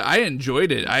can't lie, I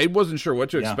enjoyed it. I wasn't sure what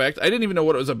to expect. I didn't even know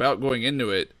what it was about going into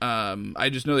it. I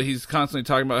just know that he's constantly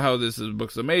talking about how this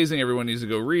book's amazing. Everyone needs to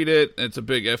go read it. It's a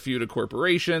big FU to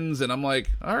corporations. And I'm like,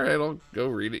 all right, I'll go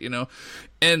read it,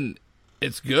 And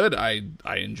it's good. I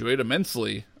enjoyed it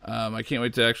immensely. I can't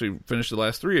wait to actually finish the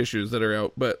last 3 issues that are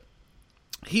out. But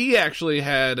he actually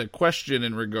had a question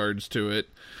in regards to it.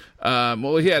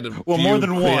 Well, he had more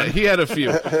than one. Yeah, he had a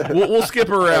few. We'll skip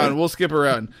around. We'll skip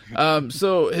around.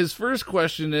 So his first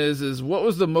question is what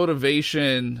was the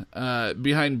motivation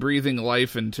behind breathing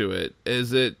life into it?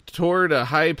 Is it toward a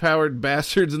high-powered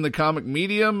bastards in the comic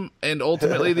medium and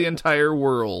ultimately the entire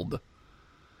world?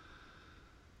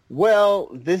 Well,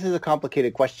 this is a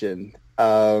complicated question.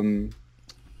 I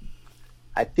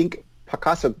think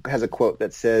Picasso has a quote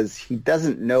that says he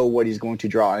doesn't know what he's going to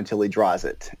draw until he draws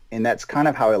it. And that's kind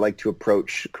of how I like to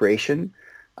approach creation.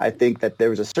 I think that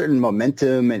there's a certain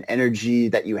momentum and energy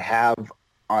that you have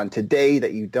on today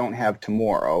that you don't have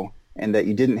tomorrow and that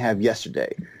you didn't have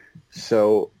yesterday.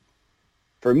 So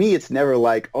for me, it's never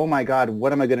like, oh my God,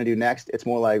 what am I going to do next? It's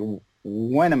more like,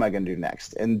 when am I going to do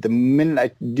next? And the minute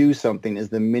I do something is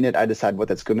the minute I decide what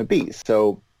that's going to be.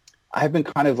 So I've been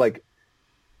kind of like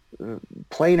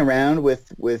playing around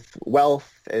with wealth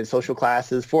and social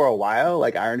classes for a while.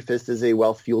 Like Iron Fist is a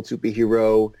wealth-fueled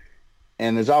superhero.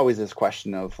 And there's always this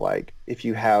question of like, if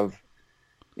you have,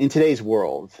 in today's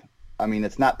world, I mean,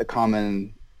 it's not the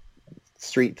common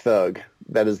street thug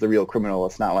that is the real criminal.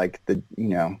 It's not like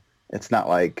it's not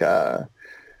like, why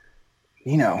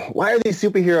are these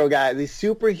superhero guys, these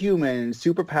superhuman,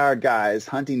 superpowered guys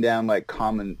hunting down like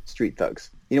common street thugs?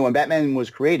 When Batman was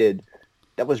created,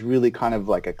 that was really kind of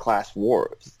like a class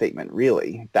war statement,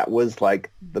 really. That was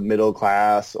like the middle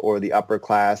class or the upper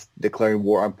class declaring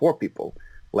war on poor people.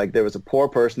 Like there was a poor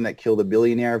person that killed a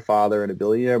billionaire father and a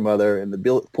billionaire mother, and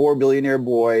the poor billionaire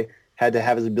boy had to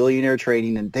have his billionaire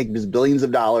training and take his billions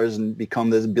of dollars and become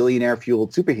this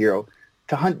billionaire-fueled superhero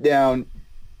to hunt down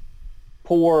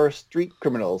poor street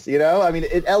criminals, I mean,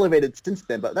 it elevated since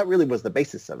then, but that really was the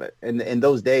basis of it. And in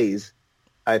those days,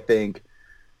 I think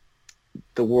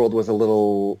the world was a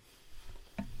little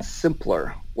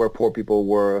simpler, where poor people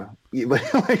were, they were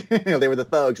the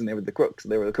thugs and they were the crooks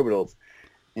and they were the criminals.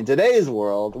 In today's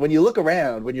world, when you look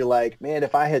around, when you're like, man,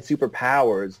 if I had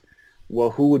superpowers, well,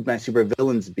 who would my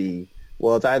supervillains be?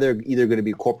 Well, it's either going to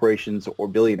be corporations or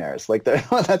billionaires. Like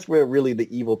that's where really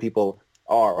the evil people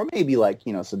are, or maybe like,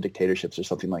 some dictatorships or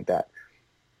something like that.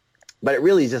 But it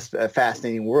really is just a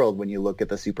fascinating world when you look at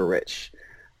the super rich,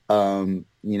 and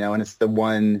it's the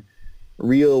one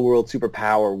real world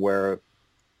superpower where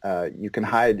you can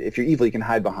hide, if you're evil, you can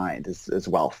hide behind is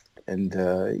wealth. And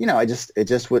it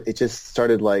just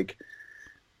started like,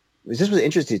 it just was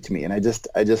interesting to me, and I just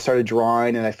started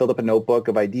drawing, and I filled up a notebook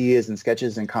of ideas and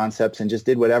sketches and concepts, and just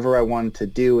did whatever I wanted to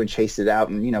do and chased it out,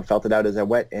 and felt it out as I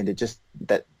went, and it just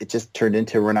turned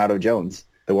into Renato Jones,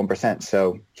 the 1%.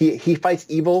 So he fights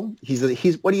evil. He's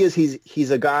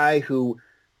a guy who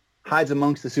hides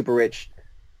amongst the super rich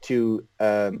to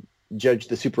judge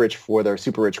the super rich for their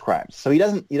super rich crimes. So he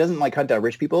doesn't like hunt down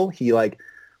rich people. He like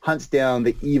hunts down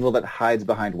the evil that hides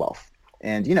behind wealth.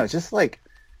 And it's just like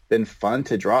been fun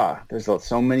to draw. There's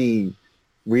so many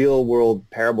real world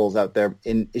parables out there.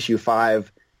 In issue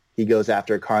 5, he goes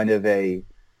after kind of a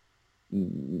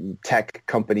tech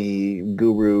company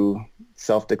guru,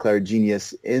 self-declared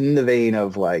genius in the vein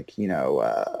of like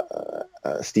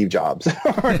Steve Jobs,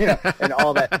 and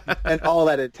all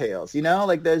that entails.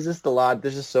 Like there's just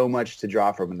there's just so much to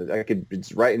draw from, and I could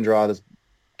just write and draw this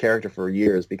character for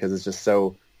years because it's just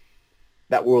so,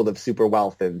 that world of super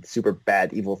wealth and super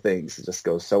bad evil things just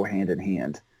goes so hand in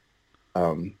hand. I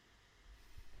don't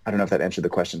know if that answered the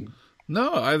question.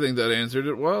 No, I think that answered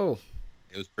it well.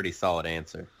 It was a pretty solid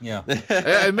answer. Yeah.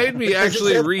 It made me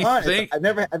actually rethink.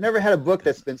 I've never had a book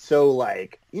that's been so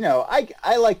like,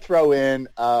 I like throw in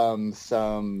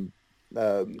some,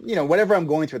 whatever I'm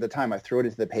going through at the time, I throw it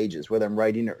into the pages, whether I'm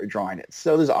writing or drawing it.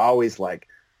 So there's always like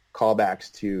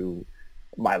callbacks to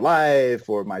my life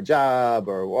or my job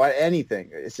or anything.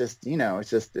 It's just,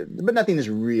 but nothing is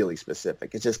really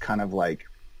specific. It's just kind of like,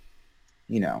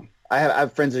 I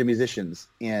have friends that are musicians,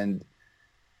 and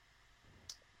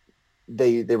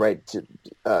they write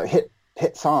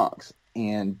hit songs,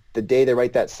 and the day they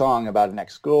write that song about an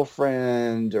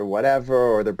ex-girlfriend or whatever,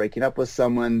 or they're breaking up with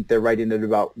someone, they're writing it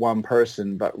about one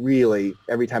person, but really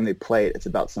every time they play it, it's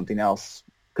about something else.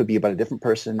 Could be about a different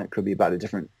person. It could be about a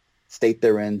different state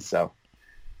they're in. So,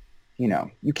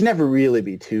 you can never really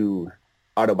be too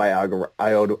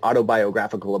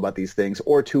autobiographical about these things,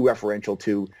 or too referential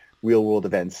to real world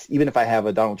events. Even if I have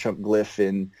a Donald Trump glyph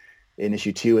in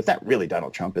issue 2, it's not really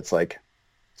Donald Trump. It's like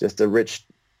just a rich,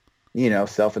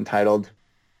 self-entitled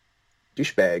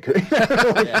douchebag.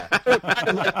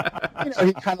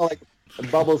 He kind of like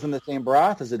bubbles in the same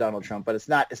broth as a Donald Trump, but it's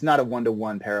not a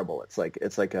one-to-one parable. It's like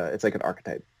an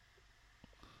archetype.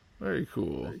 Very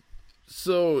cool.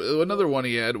 So another one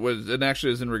he had was, and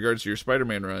actually is in regards to your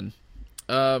Spider-Man run.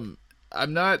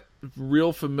 I'm not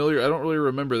real familiar. I don't really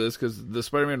remember this because the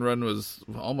Spider-Man run was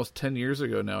almost 10 years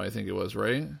ago now. I think it was,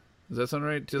 right? Does that sound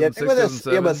right? Yeah, I think it was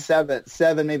 2007?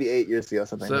 seven, maybe 8 years ago,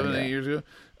 something. 7, like that. 8 years ago.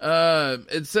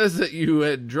 It says that you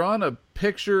had drawn a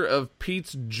picture of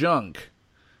Pete's junk.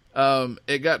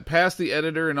 It got past the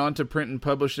editor and onto print and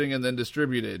publishing and then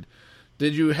distributed.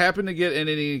 Did you happen to get in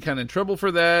any kind of trouble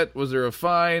for that? Was there a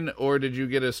fine, or did you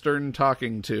get a stern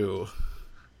talking to?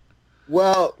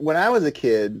 Well, when I was a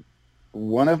kid,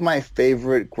 one of my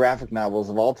favorite graphic novels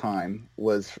of all time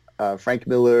was Frank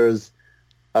Miller's,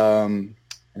 and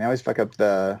I always fuck up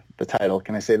the title.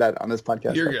 Can I say that on this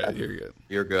podcast? You're good. You're good.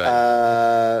 You're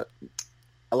good.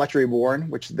 Electra Reborn,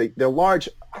 which is the large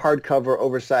hardcover,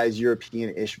 oversized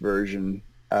European-ish version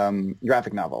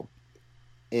graphic novel.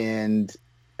 And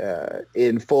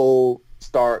in full,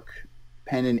 stark,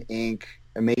 pen and ink,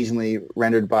 amazingly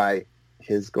rendered by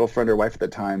his girlfriend or wife at the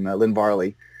time, Lynn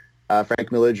Varley,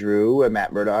 Frank Miller drew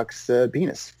Matt Murdock's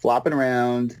penis flopping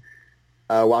around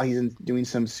while he's doing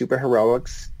some super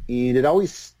heroics. And it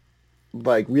always,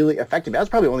 like, really affected me. I was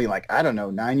probably only,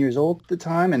 9 years old at the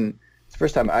time, and it's the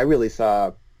first time I really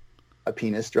saw a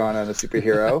penis drawn on a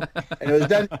superhero. And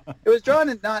it was drawn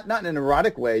in not in an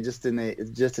erotic way, just in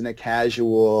a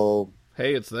casual.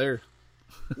 Hey, it's there.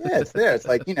 Yeah, it's there. It's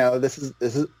like, this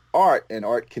is art, and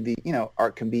art can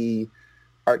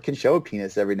show a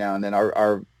penis every now and then.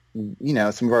 Our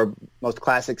some of our most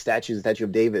classic statues, the Statue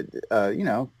of David,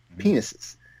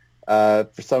 penises.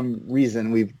 For some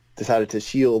reason, we've decided to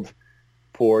shield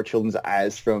poor children's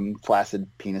eyes from flaccid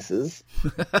penises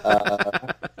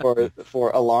for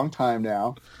a long time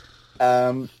now.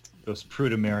 Those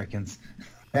prude Americans.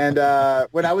 And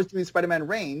when I was doing Spider-Man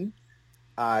Reign,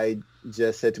 I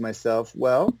just said to myself,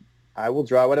 well, I will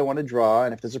draw what I want to draw,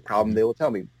 and if there's a problem, they will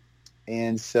tell me.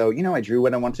 And so, I drew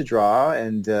what I wanted to draw,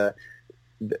 and an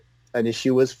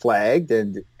issue was flagged,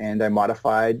 and I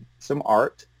modified some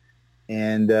art,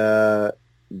 and there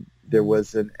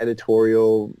was an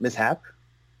editorial mishap,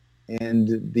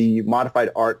 and the modified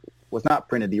art was not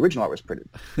printed. The original art was printed.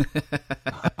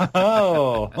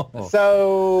 Oh.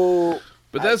 So...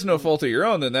 But that's no fault of your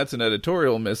own, then. That's an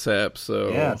editorial mishap, so...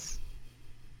 Yes.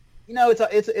 It's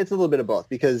a little bit of both,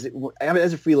 because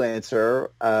as a freelancer,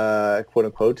 quote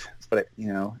unquote, but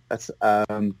that's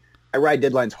I ride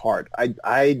deadlines hard.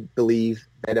 I believe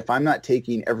that if I'm not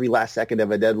taking every last second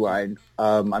of a deadline,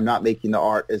 I'm not making the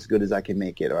art as good as I can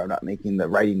make it, or I'm not making the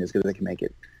writing as good as I can make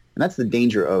it. And that's the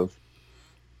danger of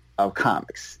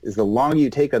comics, is the longer you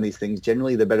take on these things,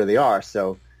 generally the better they are.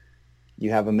 So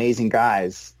you have amazing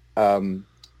guys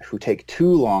who take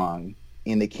too long,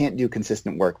 and they can't do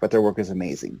consistent work, but their work is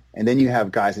amazing. And then you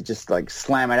have guys that just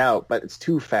slam it out, but it's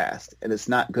too fast and it's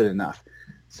not good enough.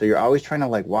 So you're always trying to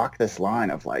walk this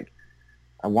line of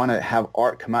I want to have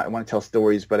art come out, I want to tell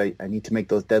stories, but I need to make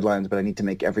those deadlines, but I need to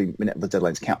make every minute of those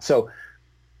deadlines count. So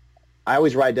I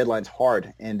always ride deadlines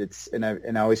hard, and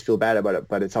I always feel bad about it,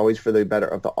 but it's always for the better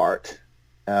of the art.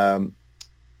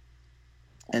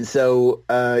 And so,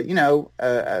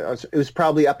 it was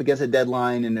probably up against a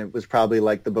deadline, and it was probably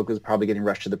the book was probably getting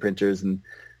rushed to the printers, and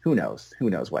who knows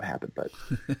what happened. But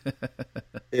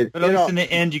at least in the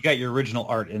end, you got your original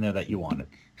art in there that you wanted.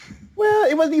 Well,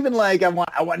 it wasn't even I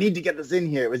need to get this in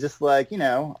here. It was just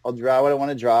I'll draw what I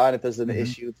want to draw, and if there's an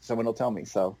issue, someone will tell me.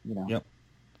 So, Yep.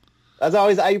 As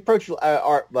always, I approach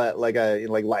art like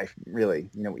life, really.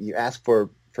 You ask for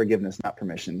forgiveness, not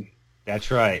permission.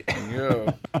 That's right.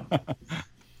 Yeah.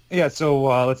 Yeah, so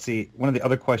let's see. One of the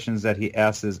other questions that he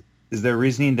asks is there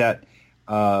reasoning that,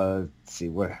 let's see,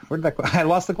 where did that, I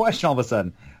lost the question all of a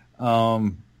sudden.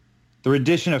 The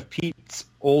rendition of Pete's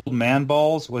old man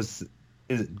balls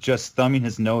is just thumbing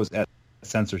his nose at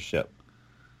censorship.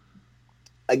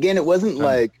 Again, it wasn't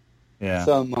it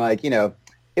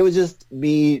was just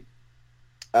me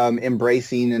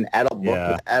embracing an adult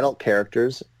book with adult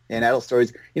characters and adult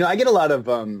stories. I get a lot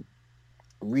of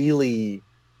really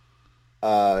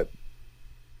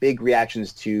big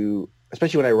reactions to,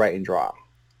 especially when I write and draw,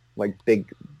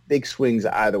 big swings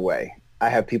either way. I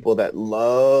have people that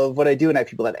love what I do, and I have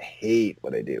people that hate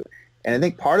what I do. And I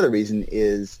think part of the reason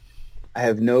is I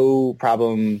have no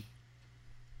problem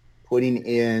putting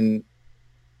in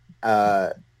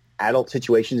adult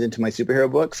situations into my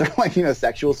superhero books, or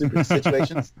sexual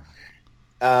situations.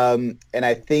 And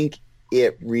I think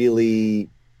it really,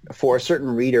 for a certain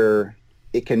reader,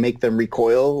 it can make them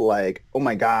recoil, oh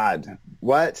my God,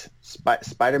 what?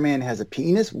 Spider-Man has a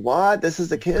penis? What? This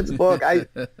is a kid's book.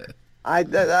 I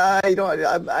don't.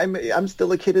 I'm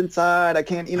still a kid inside. I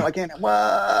can't. I can't.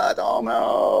 What? Oh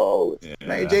no! Yeah.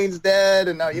 Mary Jane's dead,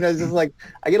 and it's just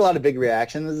I get a lot of big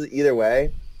reactions either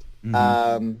way.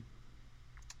 Mm-hmm.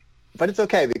 but it's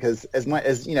okay because as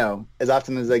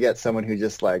often as I get someone who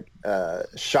just like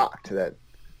shocked that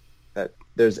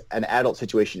there's an adult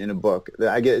situation in a book, that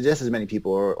I get just as many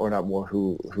people or not more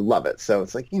who love it. So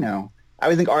it's like, I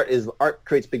always think art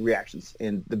creates big reactions,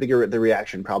 and the bigger the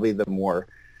reaction, probably the more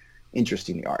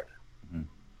interesting the art.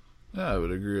 I would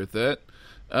agree with that.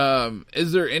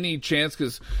 Is there any chance,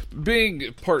 because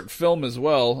being part film as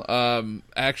well,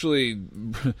 actually,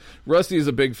 Rusty is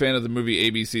a big fan of the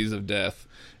movie ABCs of Death,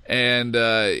 and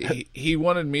he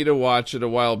wanted me to watch it a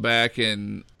while back,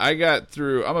 and I got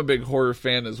through. I'm a big horror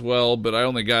fan as well, but I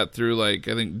only got through like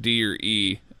I think D or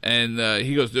E. And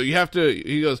he goes, "You have to."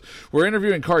 He goes, "We're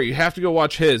interviewing Kari. You have to go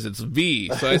watch his. It's V."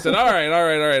 So I said, "All right.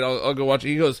 I'll go watch it."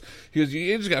 He goes, "You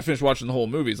just got to finish watching the whole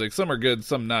movie." He's like, "Some are good,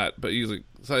 some not." But he's like,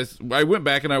 so I went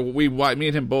back and me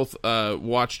and him both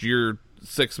watched your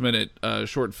 6-minute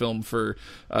short film for.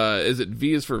 Is it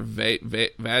V is for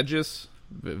Vagitus?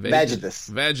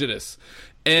 Vagitus.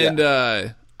 And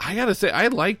I gotta say, I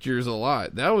liked yours a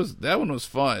lot. That one was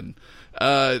fun.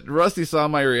 Rusty saw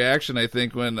my reaction, I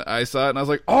think, when I saw it, and I was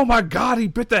like, "Oh my god, he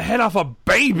bit the head off a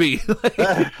baby!"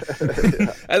 I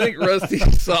think Rusty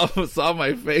saw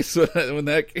my face when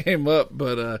that came up,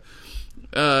 but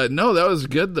no, that was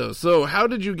good though. So, how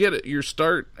did you get your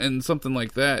start in something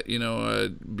like that?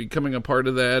 Becoming a part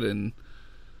of that, and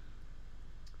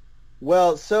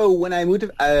well, so when I moved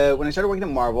when I started working at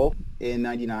Marvel in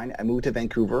 '99, I moved to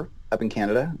Vancouver, up in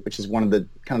Canada, which is one of the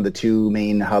kind of the two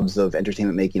main hubs of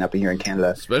entertainment making up in here in Canada,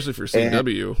 especially for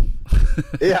CW.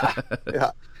 Yeah,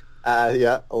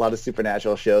 a lot of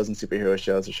supernatural shows and superhero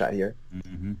shows are shot here.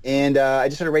 Mm-hmm. And I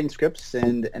just started writing scripts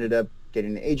and ended up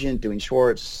getting an agent, doing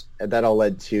shorts, and that all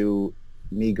led to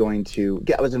me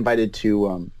I was invited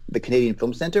to the Canadian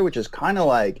Film Centre, which is kind of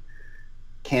like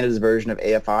Canada's version of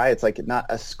AFI. It's like not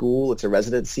a school, it's a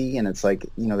residency, and it's like,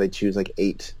 they choose like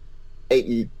eight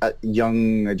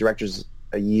young directors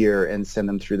a year and send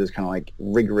them through this kind of like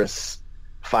rigorous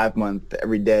 5-month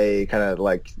every day kind of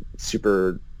like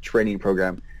super training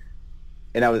program.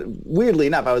 And weirdly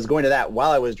enough, I was going to that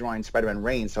while I was drawing Spider-Man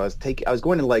Reign. So I was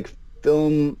going to like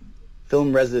film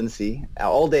residency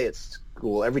all day at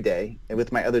school every day, and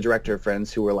with my other director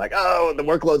friends who were like, "Oh, the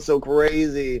workload's so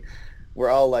crazy. We're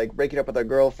all like breaking up with our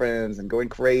girlfriends and going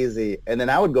crazy." And then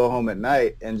I would go home at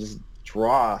night and just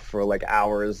draw for like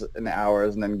hours and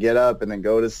hours, and then get up and then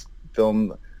go to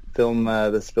film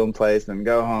this film place, and then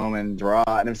go home and draw,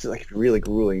 and it was like really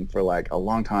grueling for like a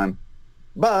long time.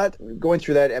 But going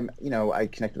through that, I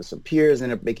connected with some peers,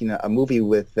 ended up making a movie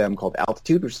with them called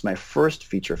Altitude, which is my first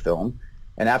feature film.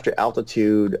 And after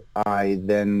Altitude, I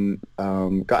then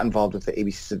got involved with the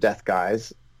ABCs of Death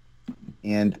guys,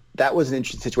 and that was an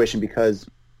interesting situation because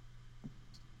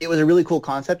it was a really cool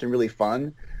concept and really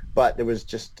fun, but there was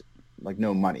just like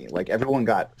no money. Like everyone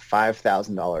got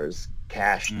 $5,000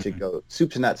 cash to go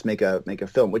soup to nuts make a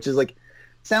film, which is like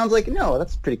sounds like no,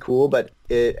 that's pretty cool, but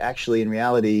it actually in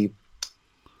reality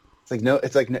it's like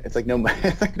no money.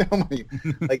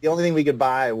 Like the only thing we could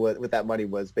buy with that money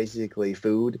was basically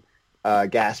food,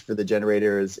 gas for the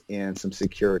generators, and some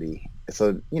security.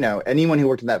 So anyone who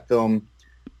worked in that film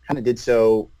kind of did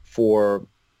so for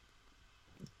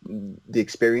the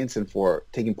experience and for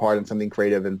taking part in something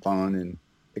creative and fun and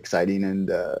exciting,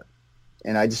 and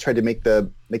I just tried to make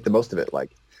the most of it,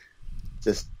 like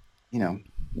just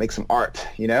make some art,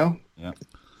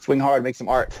 swing hard, make some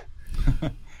art.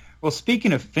 Well,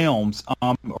 speaking of films,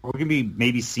 we're going to be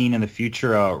maybe seeing in the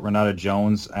future Renata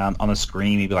Jones on the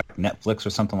screen, maybe like Netflix or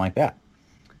something like that.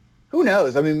 Who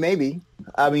knows? I mean, maybe.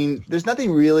 I mean, there's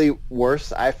nothing really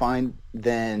worse, I find,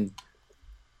 than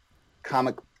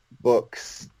comic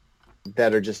books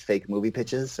that are just fake movie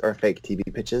pitches or fake TV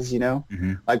pitches,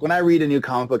 Mm-hmm. Like when I read a new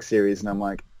comic book series and I'm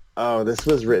like, oh, this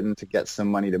was written to get some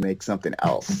money to make something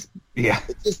else. Yeah.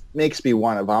 It just makes me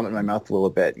want to vomit in my mouth a little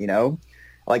bit,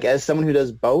 Like as someone who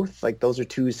does both, like those are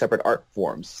two separate art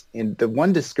forms. And the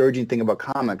one discouraging thing about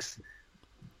comics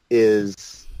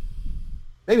is,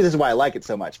 maybe this is why I like it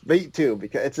so much, but too,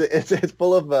 because it's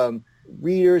full of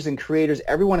readers and creators.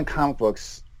 Everyone in comic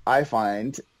books, I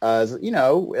find, as a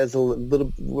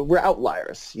little, we're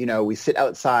outliers. We sit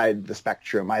outside the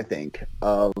spectrum, I think,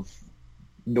 of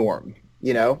norm.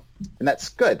 And that's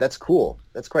good. That's cool.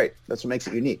 That's great. That's what makes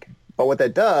it unique. But what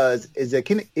that does is it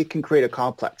can create a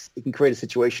complex. It can create a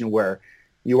situation where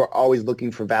you are always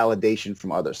looking for validation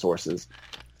from other sources.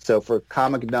 So for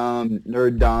comicdom,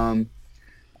 nerddom,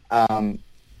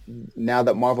 now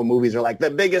that Marvel movies are like the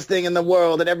biggest thing in the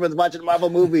world and everyone's watching Marvel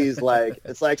movies, like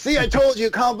it's like, see, I told you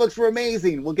comic books were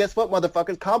amazing. Well, guess what,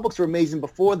 motherfuckers? Comic books were amazing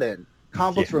before then.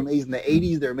 Comic books were amazing in the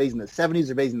 80s. They're amazing in the 70s.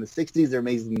 They're amazing in the 60s. They're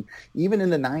amazing even in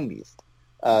the 90s,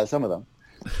 some of them.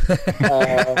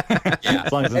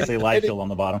 As long as it say Liefeld on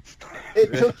the bottom.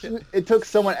 It took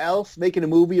someone else making a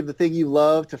movie of the thing you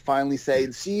love to finally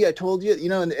say, "See, I told you." You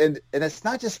know, and it's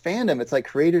not just fandom; it's like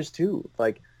creators too.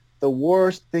 Like the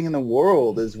worst thing in the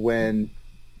world is when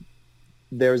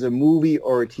there's a movie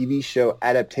or a TV show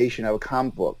adaptation of a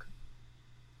comic book,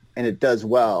 and it does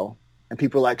well, and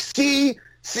people are like, "See,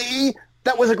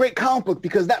 that was a great comic book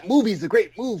because that movie's a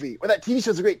great movie, or that TV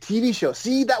show's a great TV show.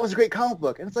 See, that was a great comic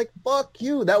book." And it's like, fuck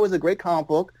you. That was a great comic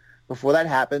book before that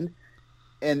happened,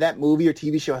 and that movie or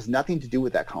TV show has nothing to do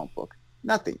with that comic book.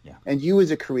 Nothing. Yeah. And you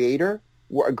as a creator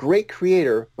were a great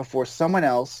creator before someone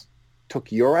else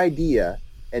took your idea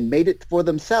and made it for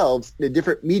themselves in a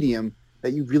different medium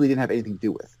that you really didn't have anything to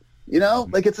do with. You know?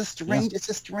 Like, it's a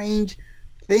strange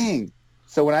thing.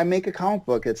 So when I make a comic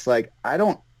book, it's like,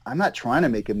 I'm not trying to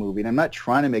make a movie, and I'm not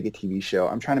trying to make a TV show.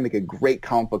 I'm trying to make a great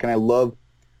comic book, and I love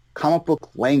comic book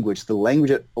language, the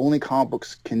language that only comic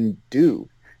books can do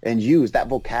and use, that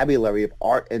vocabulary of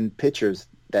art and pictures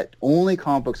that only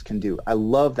comic books can do. I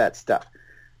love that stuff.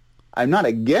 I'm not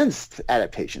against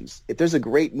adaptations. If there's a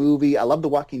great movie, I love The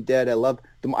Walking Dead. I love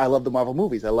the Marvel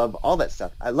movies. I love all that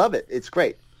stuff. I love it. It's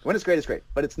great. When it's great, it's great.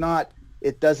 But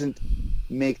it doesn't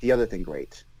make the other thing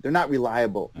great. They're not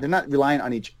reliable. They're not reliant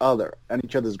on each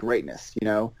other's greatness, you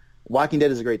know? Walking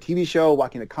Dead is a great TV show.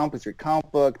 Walking Dead comic books is a great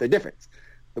comic book. They're different.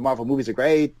 The Marvel movies are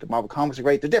great. The Marvel comics are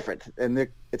great. They're different. And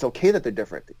it's okay that they're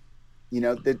different. You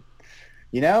know?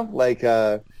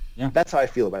 That's how I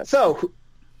feel about it. So,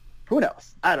 who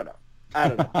knows? I don't know.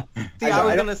 See, I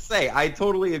was going to say, I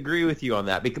totally agree with you on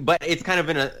that, but it's kind of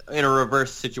in a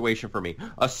reverse situation for me.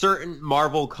 A certain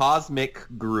Marvel cosmic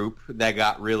group that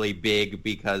got really big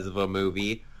because of a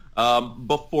movie,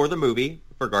 before the movie,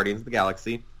 for Guardians of the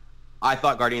Galaxy, I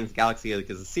thought Guardians of the Galaxy, like,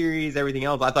 as a series, everything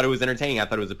else, I thought it was entertaining, I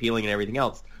thought it was appealing and everything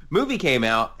else. Movie came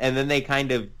out, and then they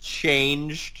kind of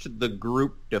changed the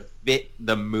group to fit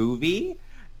the movie,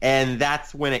 and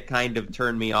that's when it kind of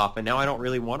turned me off, and now I don't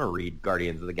really want to read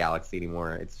Guardians of the Galaxy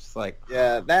anymore. It's just like,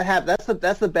 yeah,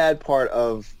 that's the bad part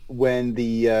of when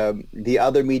the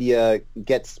other media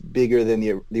gets bigger than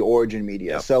the origin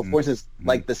media. Yep. So, for instance,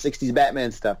 like the '60s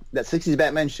Batman stuff. That '60s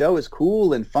Batman show is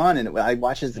cool and fun, and I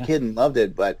watched it as a kid and loved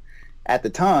it. But at the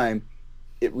time,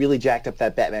 it really jacked up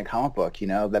that Batman comic book. You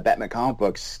know, that Batman comic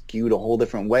book skewed a whole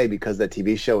different way because that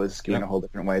TV show is skewing a whole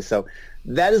different way. So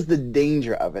that is the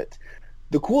danger of it.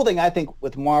 The cool thing, I think,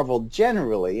 with Marvel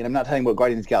generally, and I'm not talking about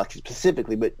Guardians of the Galaxy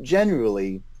specifically, but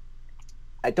generally,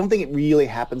 I don't think it really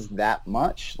happens that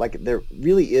much. Like, there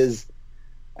really is,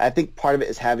 I think part of it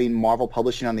is having Marvel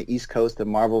publishing on the East Coast and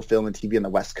Marvel film and TV on the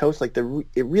West Coast. Like,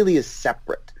 it really is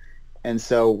separate. And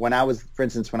so when I was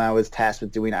tasked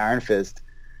with doing Iron Fist,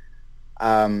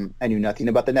 I knew nothing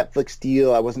about the Netflix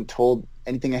deal. I wasn't told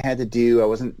anything I had to do.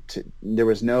 There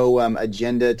was no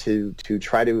agenda to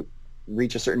try to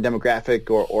reach a certain demographic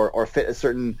or fit a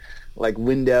certain like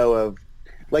window of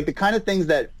like the kind of things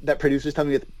that producers tell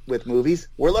me with movies.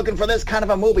 We're looking for this kind of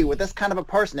a movie with this kind of a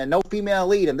person and no female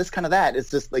lead and this kind of that. It's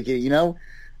just like, you know,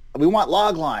 we want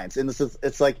log lines, and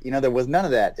it's like, you know, there was none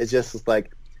of that. It's just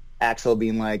like Axel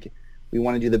being like, we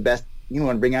want to do the best, you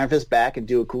want to bring Iron Fist back and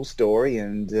do a cool story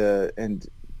and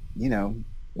you know,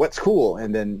 what's cool,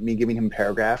 and then me giving him a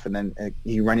paragraph and then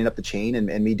he running up the chain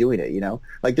and me doing it, you know.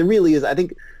 Like there really is, I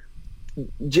think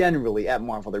generally at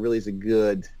Marvel there really is a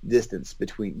good distance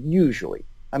between, usually,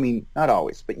 I mean not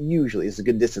always, but usually is a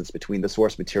good distance between the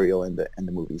source material and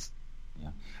the movies. Yeah.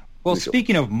 Well, usually.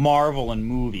 Speaking of Marvel and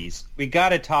movies, we got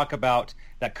to talk about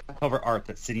that cover art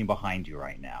that's sitting behind you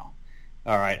right now.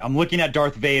 All right, I'm looking at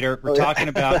Darth Vader. We're talking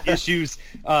about issues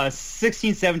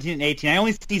 16, 17, and 18. I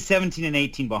only see 17 and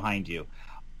 18 behind you.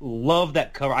 Love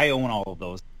that cover. I own all of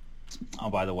those. Oh,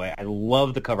 by the way, I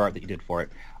love the cover art that you did for it.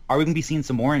 Are we going to be seeing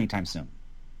some more anytime soon?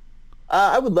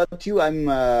 I would love to.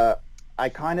 I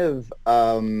kind of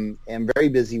am very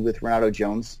busy with Renato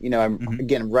Jones. You know, I'm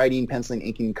again writing, penciling,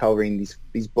 inking, coloring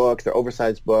these books. They're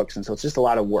oversized books, and so it's just a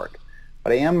lot of work.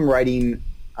 But I am writing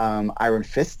Iron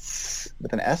Fists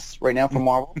with an S right now for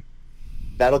Marvel.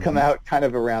 That'll come out kind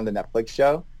of around the Netflix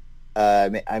show.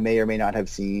 I may or may not have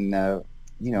seen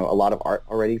you know, a lot of art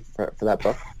already for that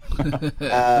book. But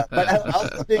I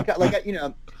also think, like, you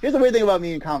know, here's the weird thing about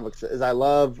me in comics is I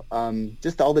love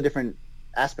just all the different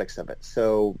aspects of it.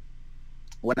 So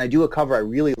when I do a cover, I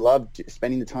really love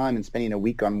spending the time and spending a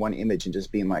week on one image and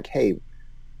just being like, hey,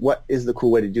 what is the cool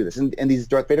way to do this? And these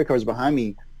Darth Vader covers behind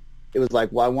me, it was like,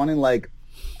 well, I want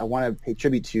to pay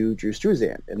tribute to Drew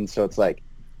Struzan. And so it's like,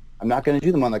 I'm not going to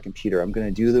do them on the computer. I'm going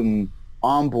to do them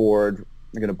on board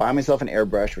I'm going to buy myself an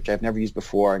airbrush, which I've never used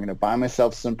before. I'm going to buy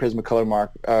myself some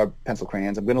Prismacolor pencil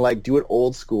crayons. I'm going to like do it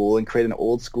old school and create an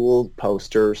old school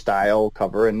poster style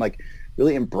cover and like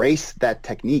really embrace that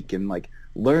technique and like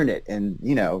learn it and,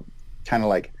 you know, kind of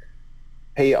like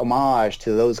pay homage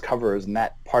to those covers and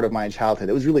that part of my childhood.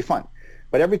 It was really fun.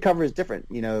 But every cover is different.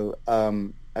 You know,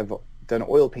 I've done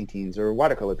oil paintings or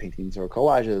watercolor paintings or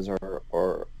collages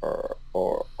or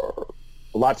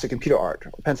lots of computer art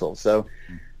or pencils. So,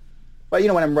 but you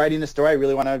know, when I'm writing a story, I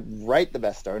really want to write the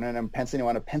best story, and when I'm penciling, I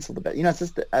want to pencil the best. You know, it's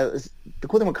just the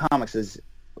cool thing with comics is,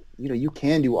 you know, you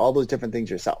can do all those different things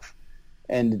yourself,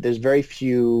 and there's very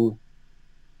few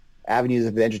avenues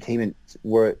of entertainment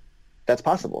where that's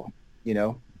possible. You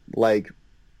know, like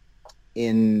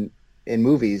in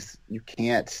movies, you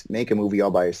can't make a movie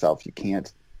all by yourself. You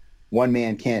can't. One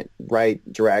man can't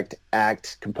write, direct,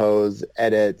 act, compose,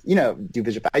 edit, you know, do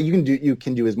visual. You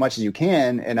can do as much as you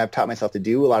can, and I've taught myself to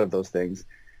do a lot of those things.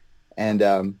 And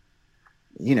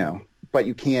you know, but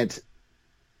you can't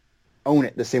own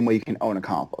it the same way you can own a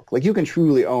comic book. Like you can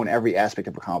truly own every aspect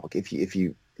of a comic book if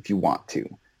you want to.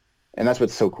 And that's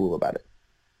what's so cool about it.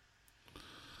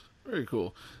 Very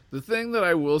cool. The thing that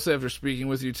I will say after speaking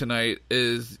with you tonight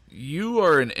is you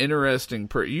are an interesting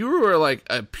you are like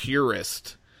a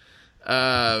purist.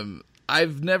 I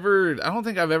don't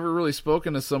think I've ever really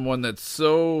spoken to someone that's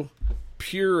so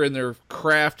pure in their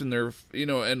craft and their, you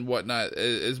know, and whatnot,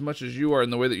 as much as you are in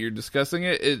the way that you're discussing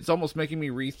it. It's almost making me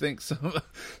rethink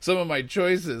some of my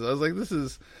choices. I was like,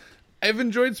 I've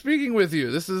enjoyed speaking with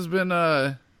you. This has been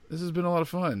a lot of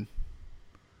fun.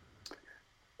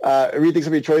 Rethink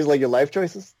some of your choices, like your life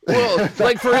choices? Well,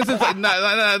 like for instance,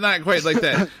 not quite like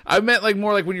that. I meant like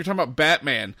more like when you're talking about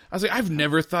Batman. I was like, I've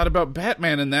never thought about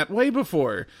Batman in that way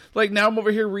before. Like now I'm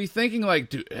over here rethinking, like,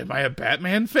 dude, am I a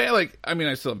Batman fan? Like, I mean,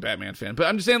 I still am a Batman fan, but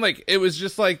I'm just saying, like, it was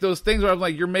just like those things where I'm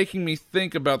like, you're making me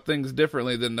think about things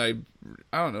differently than I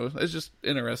don't know. It's just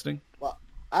interesting. Well,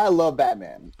 I love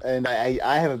Batman, and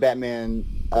I have a Batman,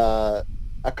 a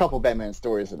couple Batman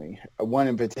stories in me. One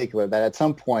in particular that at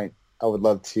some point I'd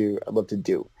love to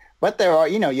do. But there are,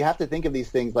 you know, you have to think of these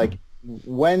things like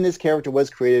when this character was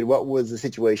created, what was the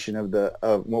situation of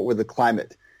what were the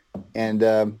climate? And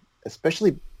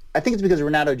especially, I think it's because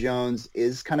Renato Jones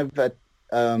is kind of a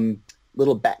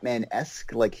little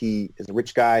Batman-esque, like he is a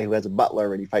rich guy who has a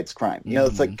butler and he fights crime. You know,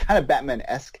 it's like kind of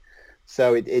Batman-esque.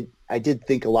 So I did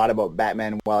think a lot about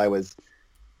Batman while I was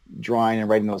drawing and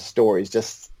writing those stories,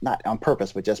 just not on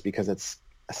purpose, but just because it's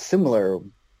a similar,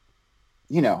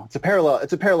 you know, it's a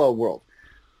parallel world.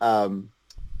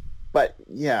 But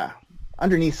yeah,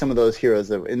 underneath some of those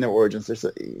heroes in their origins, there's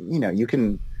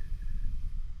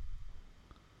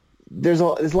there's a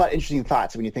lot of interesting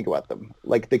thoughts when you think about them.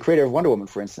 Like the creator of Wonder Woman,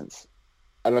 for instance.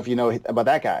 I don't know if you know about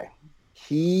that guy.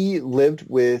 He lived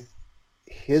with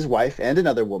his wife and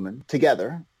another woman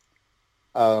together,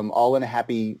 all in a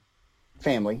happy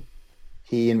family.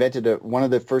 He invented one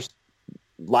of the first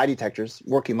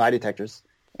working lie detectors,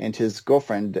 and his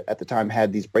girlfriend at the time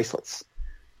had these bracelets.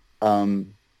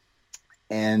 And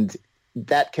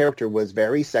that character was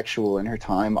very sexual in her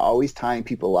time, always tying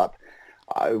people up.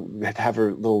 Had to have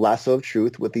her little lasso of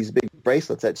truth with these big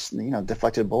bracelets that, you know,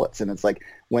 deflected bullets. And it's like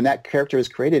when that character was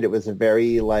created, it was a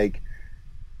very like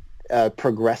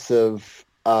progressive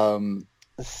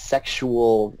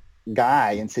sexual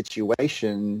guy and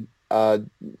situation, kind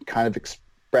of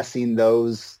expressing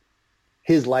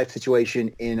his life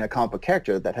situation in a comic book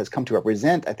character that has come to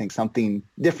represent, I think, something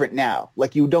different now.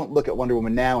 Like you don't look at Wonder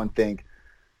Woman now and think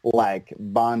like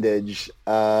bondage.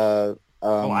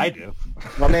 I do.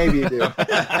 Well, maybe you do.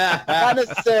 Not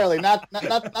necessarily. Not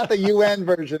the UN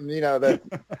version. You know that.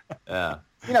 Yeah.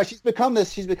 You know, she's become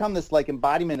this like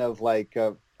embodiment of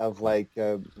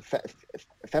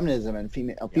feminism and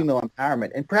female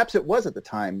empowerment, and perhaps it was at the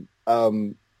time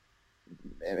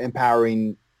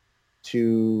empowering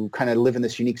to kind of live in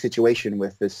this unique situation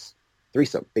with this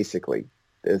threesome, basically.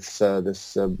 This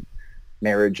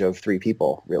marriage of three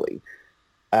people, really.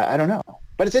 I don't know,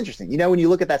 but it's interesting. You know, when you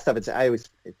look at that stuff,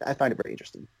 I find it very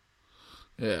interesting.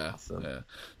 Yeah, Awesome. yeah.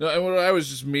 No, and what I was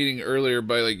just meeting earlier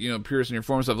by like, you know, purists in your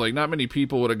form stuff, like not many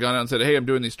people would have gone out and said, "Hey, I'm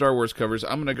doing these Star Wars covers.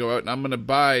 I'm going to go out and I'm going to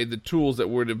buy the tools that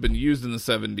would have been used in the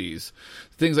 70s,"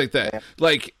 things like that. Yeah.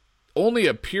 Like only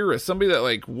a purist, somebody that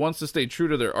like wants to stay true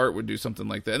to their art, would do something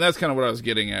like that. And that's kind of what I was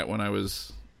getting at when I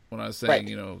was saying, right.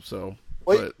 You know. So,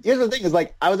 well, here's the thing: is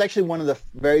like I was actually one of the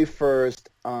very first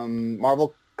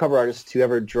Marvel cover artists to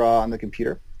ever draw on the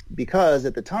computer. Because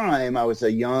at the time I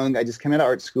just came out of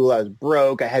art school, I was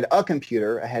broke, I had a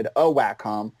computer, I had a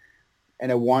Wacom,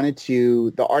 and I wanted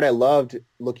to. The art I loved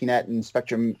looking at in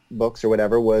Spectrum books or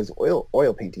whatever was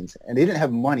oil paintings, and they didn't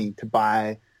have money to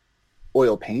buy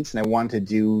oil paints, and I wanted to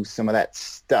do some of that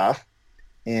stuff.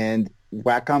 And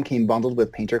Wacom came bundled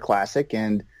with Painter Classic,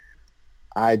 and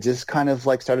I just kind of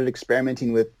like started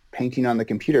experimenting with painting on the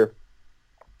computer.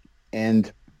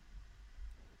 And,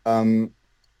 you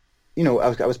know,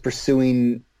 I was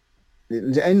pursuing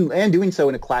and doing so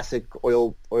in a classic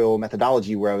oil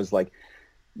methodology where I was like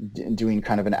doing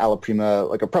kind of an alla prima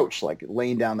like approach, like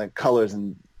laying down the colors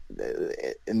and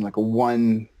in like a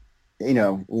one, you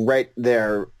know, right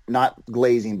there, not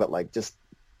glazing, but like just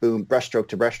boom, brushstroke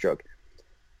to brushstroke.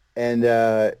 And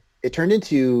it turned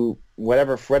into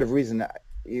whatever, for whatever reason,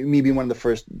 me being one of the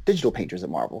first digital painters at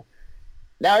Marvel.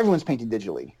 Now everyone's painting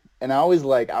digitally, and I always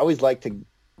like to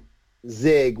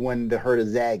zig when the herd is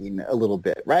zagging a little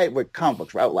bit, right? We're comic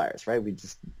books, we're outliers, right? We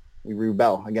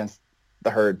rebel against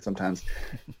the herd sometimes,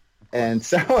 and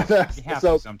so you have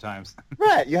to sometimes,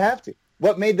 right? You have to.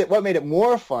 What made it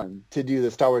more fun to do the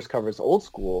Star Wars covers old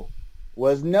school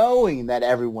was knowing that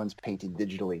everyone's painting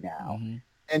digitally now,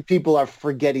 and people are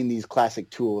forgetting these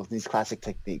classic tools, these classic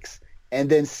techniques, and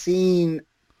then seeing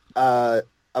a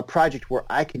project where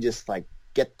I can just like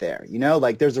get there, you know,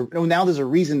 like there's a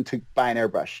reason to buy an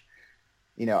airbrush.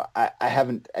 You know, I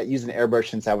haven't used an airbrush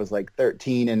since I was like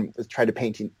 13 and was tried to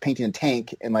painting a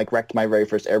tank and like wrecked my very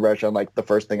first airbrush on like the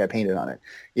first thing I painted on it,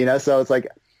 you know? So it's like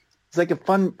a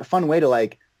fun way to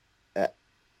like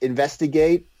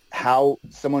investigate how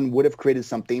someone would have created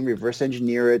something, reverse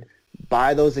engineer it,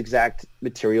 buy those exact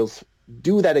materials,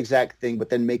 do that exact thing,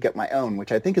 but then make up my own,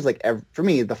 which I think is like, for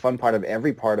me, the fun part of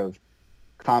every part of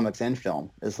comics and film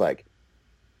is like,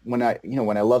 when I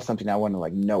love something, I want to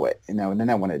like know it, and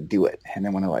then I want to do it, and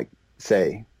then want to like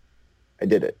say, I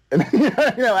did it. And then,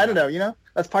 you know, I don't know, you know,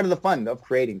 that's part of the fun of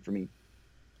creating for me.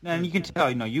 And you can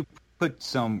tell, you know, you put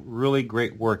some really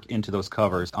great work into those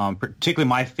covers. Particularly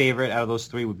my favorite out of those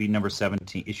three would be number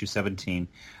 17, issue 17.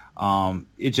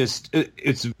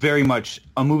 It's very much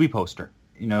a movie poster.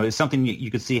 You know, it's something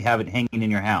you could see have it hanging in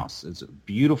your house. It's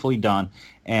beautifully done,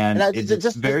 and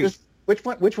it's very. Which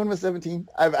one was 17?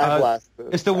 I've lost.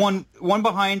 It's the one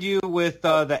behind you with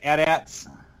the AT-ATs.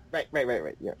 Right.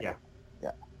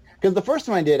 Yeah. Because the first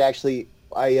one I did, actually,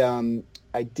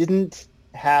 I didn't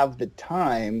have the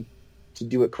time to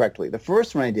do it correctly. The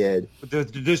first one I did,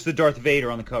 just the Darth Vader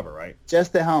on the cover, right?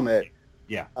 Just the helmet.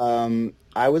 Yeah.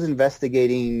 I was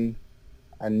investigating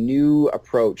a new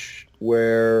approach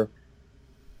where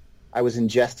I was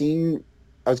ingesting.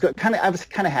 I was kind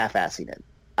of half-assing it.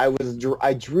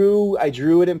 I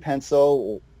drew it in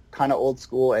pencil, kind of old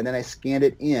school, and then I scanned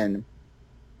it in,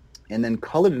 and then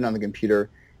colored it on the computer,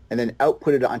 and then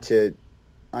output it onto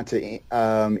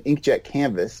inkjet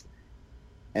canvas,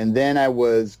 and then I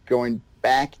was going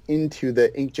back into the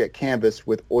inkjet canvas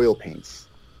with oil paints.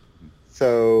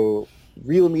 So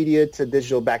real media to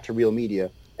digital, back to real media,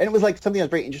 and it was like something I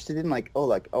was very interested in, like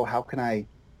how can I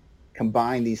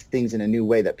combine these things in a new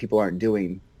way that people aren't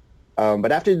doing.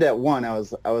 But after that one, I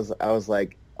was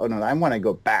like, oh no, I want to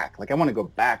go back. Like I want to go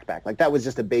back. Like that was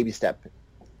just a baby step.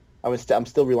 I'm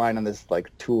still relying on this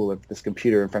like tool of this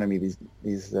computer in front of me.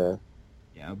 These.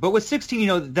 Yeah, but with 16, you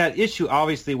know, that issue,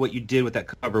 obviously, what you did with that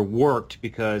cover worked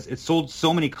because it sold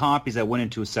so many copies that went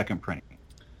into a second printing.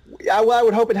 Yeah, well, I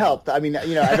would hope it helped. I mean,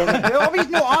 you know, I don't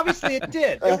know. Obviously it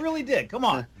did. It really did. Come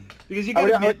on, because you got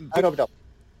to admit. I hope it helped.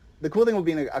 The cool thing with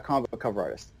being a comic book cover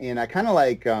artist, and I kind of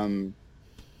like.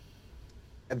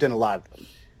 I've done a lot of them.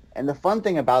 And the fun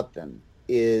thing about them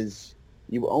is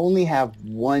you only have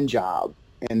one job,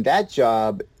 and that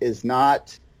job is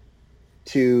not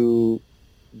to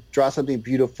draw something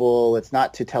beautiful. It's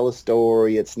not to tell a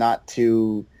story. It's not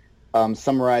to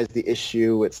summarize the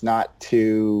issue. It's not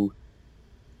to...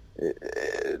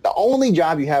 The only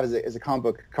job you have as a comic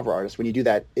book cover artist when you do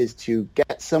that is to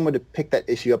get someone to pick that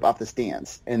issue up off the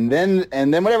stands. And then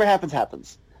whatever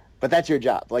happens. But that's your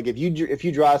job. Like if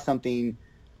you draw something...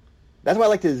 That's why I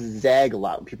like to zag a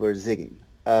lot when people are zigging,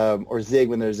 or zig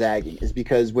when they're zagging, is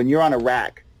because when you're on a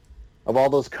rack of all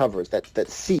those covers, that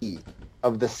sea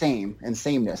of the same and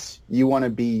sameness, you want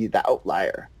to be the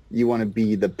outlier. You want to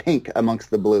be the pink amongst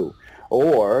the blue,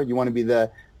 or you want to be the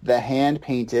hand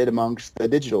painted amongst the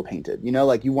digital painted. You know,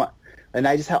 like you want. And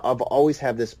I've always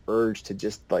have this urge to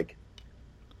just like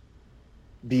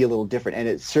be a little different, and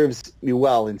it serves me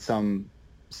well in some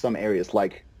areas,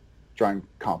 like drawing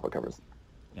comic book covers.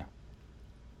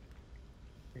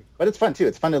 But it's fun, too.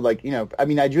 It's fun to, like, you know, I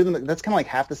mean, I drew them, that's kind of like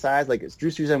half the size. Like,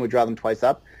 Drew Suzanne would draw them twice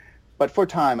up. But for a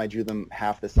time, I drew them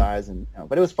half the size. And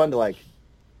but it was fun to, like,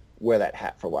 wear that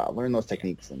hat for a while, learn those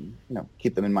techniques, and, you know,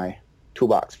 keep them in my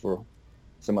toolbox for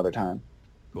some other time.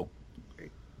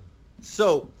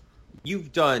 So,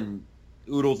 you've done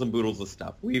oodles and boodles of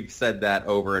stuff. We've said that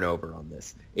over and over on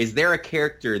this. Is there a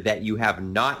character that you have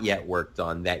not yet worked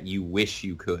on that you wish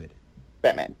you could?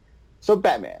 Batman. So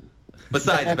Batman.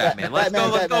 Besides Batman. Let's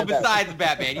go Batman. besides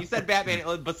Batman. You said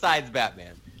Batman besides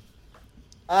Batman.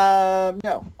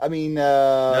 No. I mean,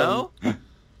 No?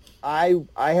 I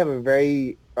have a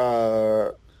very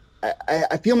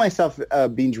I feel myself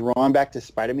being drawn back to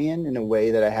Spider-Man in a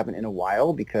way that I haven't in a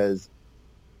while, because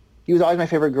he was always my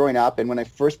favorite growing up. And when I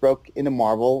first broke into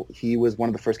Marvel, he was one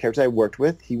of the first characters I worked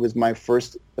with. He was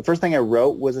the first thing I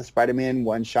wrote was a Spider-Man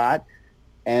one-shot.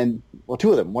 And, well, two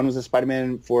of them. One was a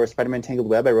Spider-Man for Spider-Man Tangled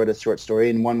Web. I wrote a short story.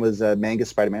 And one was a manga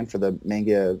Spider-Man for the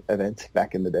manga event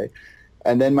back in the day.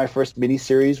 And then my first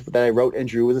miniseries that I wrote and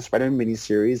drew was a Spider-Man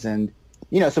miniseries. And,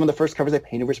 you know, some of the first covers I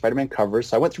painted were Spider-Man covers.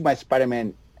 So I went through my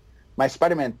Spider-Man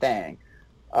thing.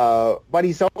 But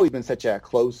he's always been such a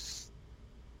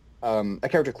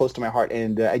character close to my heart.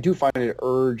 And I do find an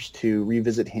urge to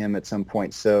revisit him at some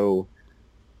point. So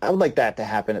I would like that to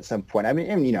happen at some point. I mean,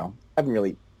 and, you know, I haven't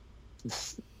really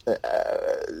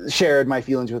shared my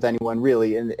feelings with anyone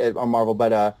really on Marvel,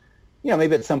 but you know,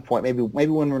 maybe at some point, maybe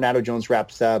when Renato Jones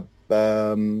wraps up,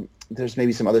 there's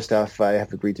maybe some other stuff I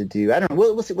have agreed to do. I don't know.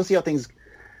 We'll see how things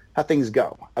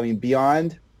go. I mean,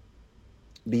 beyond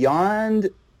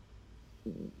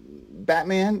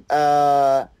Batman,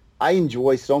 I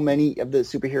enjoy so many of the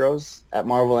superheroes at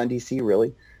Marvel and DC,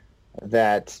 really,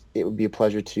 that it would be a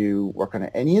pleasure to work on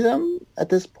any of them at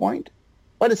this point.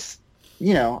 But it's,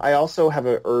 you know, I also have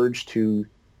an urge to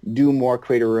do more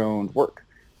creator-owned work.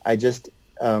 I just,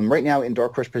 right now in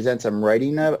Dark Horse Presents, I'm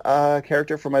writing a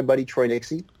character for my buddy Troy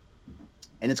Nixie,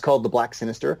 and it's called The Black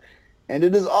Sinister, and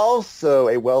it is also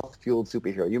a wealth-fueled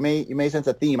superhero. You may sense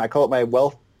a theme. I call it my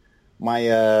wealth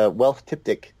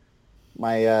triptych,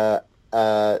 my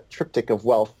triptych of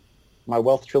wealth, my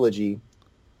wealth trilogy.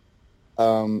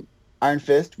 Iron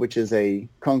Fist, which is a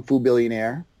kung fu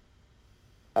billionaire.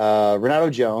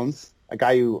 Renato Jones, a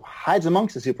guy who hides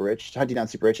amongst the super rich, hunting down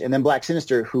super rich, and then Black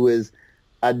Sinister, who is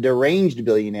a deranged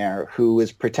billionaire who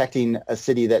is protecting a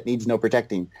city that needs no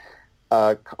protecting,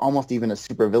 almost even a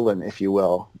super villain, if you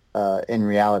will, in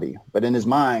reality. But in his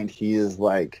mind, he is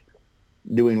like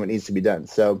doing what needs to be done.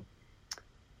 So,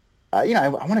 you know, I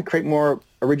want to create more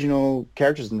original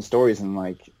characters and stories, and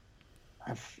like,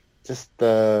 I've just,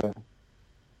 you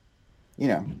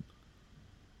know,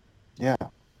 yeah.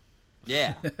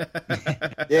 Yeah.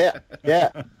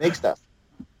 yeah, make stuff.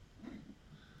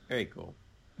 Very cool.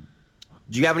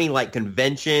 Do you have any like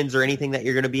conventions or anything that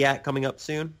you're going to be at coming up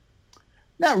soon?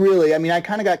 Not really. I mean, I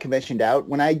kind of got conventioned out.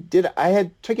 I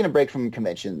had taken a break from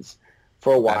conventions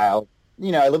for a while.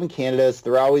 You know, I live in Canada, so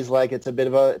they're always like, it's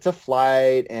a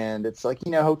flight, and it's like,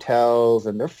 you know, hotels,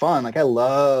 and they're fun. Like, I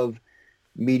love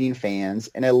meeting fans,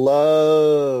 and I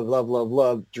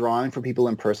love drawing for people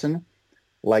in person.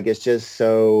 Like, it's just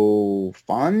so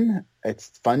fun.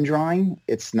 It's fun drawing.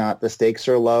 It's not, the stakes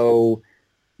are low.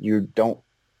 You don't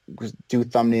do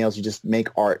thumbnails. You just make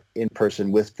art in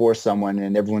person for someone,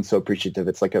 and everyone's so appreciative.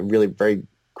 It's like a really very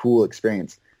cool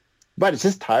experience. But it's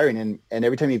just tiring, and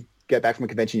every time you get back from a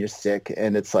convention, you're sick,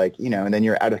 and it's like, you know, and then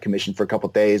you're out of commission for a couple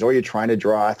of days, or you're trying to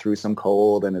draw through some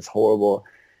cold, and it's horrible.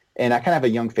 And I kind of have a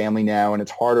young family now, and it's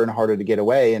harder and harder to get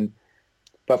away.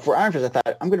 But for Iron Fist, I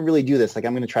thought, I'm going to really do this. Like,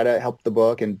 I'm going to try to help the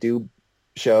book and do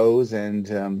shows, and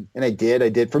I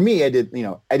did. For me, I did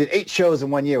 8 shows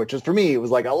in 1 year, which was, for me, it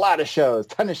was like a lot of shows,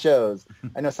 ton of shows.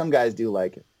 I know some guys do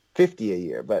like 50 a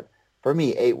year, but for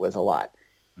me, 8 was a lot.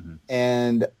 Mm-hmm.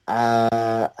 And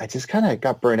I just kind of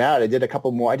got burnt out. I did a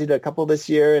couple more. I did a couple this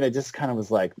year, and I just kind of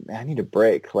was like, man, I need a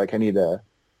break. Like,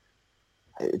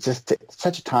 it's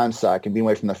such a time suck and being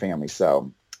away from the family.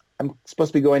 So I'm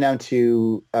supposed to be going down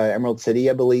to Emerald City,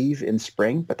 I believe, in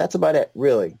spring, but that's about it,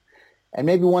 really. And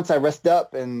maybe once I rest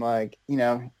up and, like, you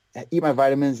know, eat my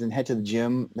vitamins and head to the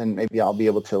gym, then maybe I'll be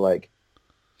able to, like,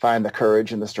 find the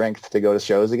courage and the strength to go to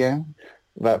shows again.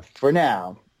 But for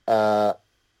now,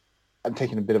 I'm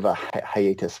taking a bit of a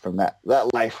hiatus from that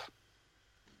life.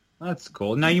 That's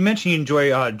cool. Now, you mentioned you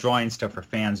enjoy drawing stuff for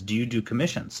fans. Do you do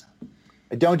commissions?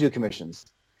 I don't do commissions.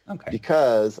 Okay.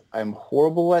 Because I'm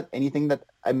horrible at anything that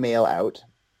I mail out,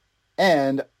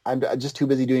 and I'm just too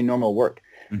busy doing normal work.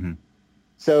 Mm-hmm.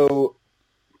 So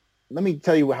let me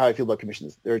tell you how I feel about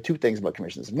commissions. There are 2 things about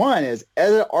commissions. One is,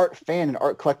 as an art fan and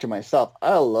art collector myself,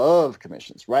 I love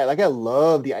commissions, right? Like, I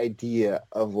love the idea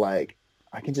of, like,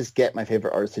 I can just get my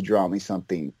favorite artist to draw me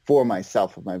something for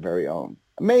myself of my very own.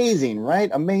 Amazing, right?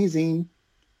 Amazing.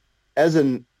 As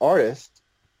an artist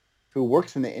who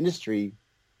works in the industry,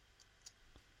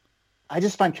 I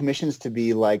just find commissions to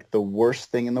be like the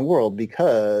worst thing in the world,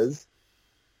 because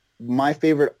my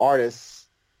favorite artists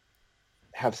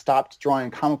have stopped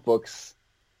drawing comic books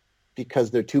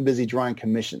because they're too busy drawing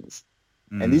commissions.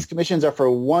 And these commissions are for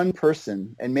one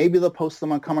person, and maybe they'll post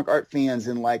them on Comic Art Fans,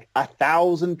 and like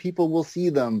 1,000 people will see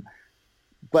them.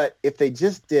 But if they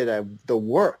just did the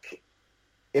work,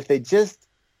 if they just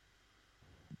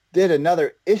did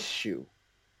another issue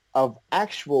of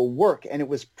actual work and it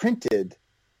was printed,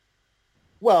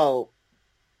 well,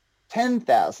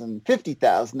 10,000,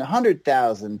 50,000,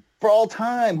 100,000 for all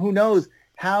time, who knows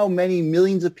how many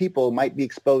millions of people might be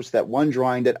exposed to that one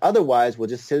drawing that otherwise will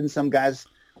just sit in some guy's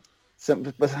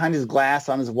behind his glass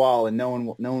on his wall, and no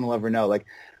one will ever know. Like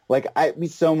I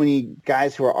meet so many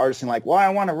guys who are artists and like, well, I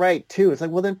want to write too. It's like,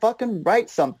 well, then fucking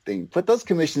write something. Put those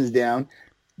commissions down.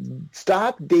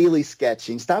 Stop daily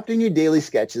sketching. Stop doing your daily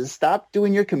sketches. Stop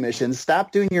doing your commissions.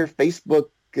 Stop doing your Facebook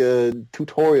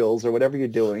tutorials or whatever you're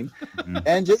doing,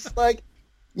 and just like,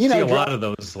 See a lot of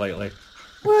those lately.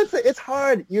 Well, it's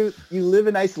hard. You live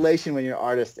in isolation when you're an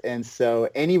artist, and so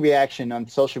any reaction on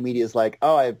social media is like,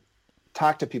 oh, I've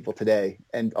talked to people today,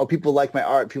 and oh, people like my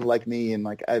art, people like me, and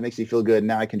like it makes me feel good. And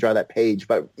now I can draw that page.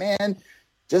 But man,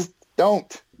 just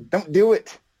don't do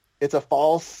it. It's a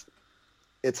false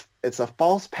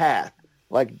path.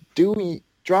 Like,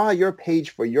 draw your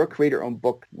page for your creator-owned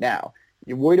book now.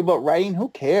 You're worried about writing? Who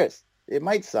cares? It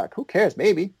might suck. Who cares?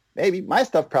 Maybe my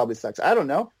stuff probably sucks. I don't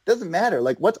know. Doesn't matter.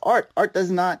 Like, what's art? Art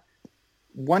does not.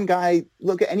 One guy,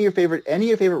 look at any of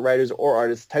your favorite writers or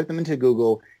artists, type them into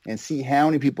Google and see how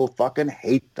many people fucking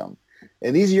hate them.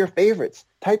 And these are your favorites.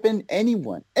 Type in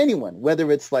anyone,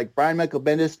 whether it's like Brian Michael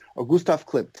Bendis or Gustav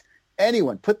Klimt,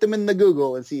 anyone. Put them in the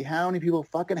Google and see how many people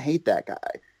fucking hate that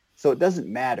guy. So it doesn't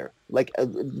matter. Like,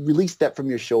 release that from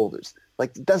your shoulders.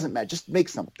 Like, it doesn't matter. Just make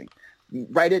something.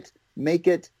 Write it, make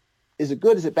it. Is it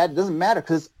good? Is it bad? It doesn't matter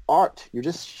because it's art. You're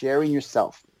just sharing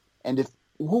yourself. And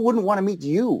who wouldn't want to meet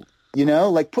you? You know,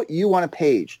 like, put you on a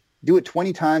page. Do it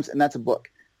 20 times, and that's a book.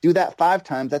 Do that 5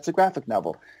 times, that's a graphic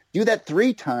novel. Do that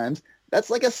 3 times, that's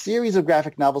like a series of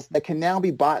graphic novels that can now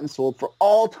be bought and sold for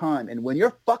all time. And when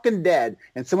you're fucking dead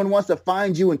and someone wants to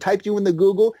find you and type you in the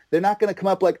Google, they're not going to come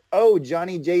up like, oh,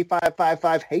 Johnny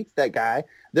J555 hates that guy.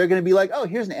 They're going to be like, oh,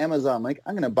 here's an Amazon link.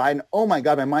 I'm going to buy it. And oh, my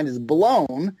God, my mind is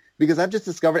blown because I've just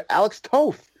discovered Alex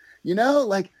Toth. You know,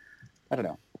 like, I don't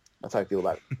know. That's how I feel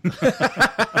about it.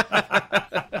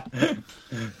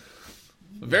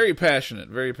 Very passionate.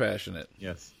 Very passionate.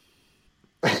 Yes.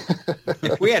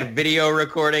 If we had video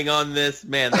recording on this,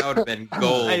 man, that would have been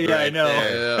gold. I know.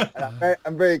 Yeah.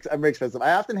 I'm very expensive.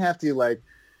 I often have to like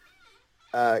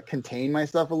contain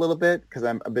myself a little bit because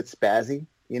I'm a bit spazzy.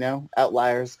 You know,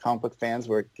 Outliers, comic book fans,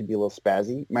 where it can be a little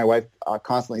spazzy. My wife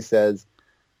constantly says,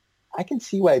 "I can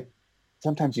see why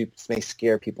sometimes you may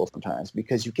scare people sometimes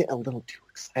because you get a little too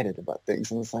excited about things."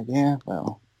 And it's like, yeah,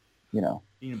 well, you know,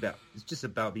 it's just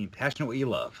about being passionate what you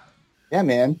love. Yeah,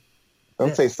 man.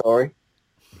 Don't say sorry.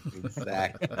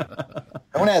 Exactly.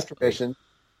 Don't ask permission.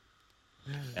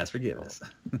 Ask forgiveness.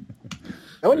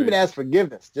 Don't even ask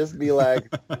forgiveness. Just be like,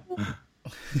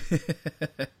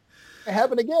 it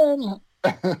happened again.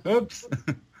 Oops.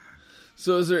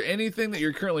 So is there anything that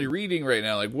you're currently reading right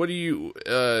now? Like, what do you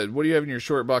have in your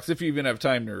short box, if you even have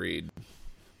time to read?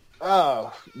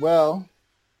 Oh, well,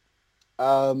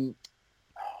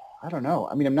 I don't know.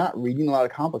 I mean, I'm not reading a lot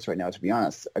of comic books right now, to be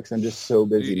honest, because I'm just so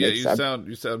busy. Yeah,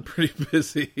 you sound pretty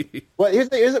busy. Well, here's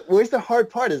the hard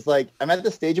part is, like, I'm at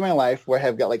the stage of my life where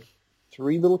I've got, like,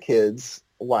 3 little kids,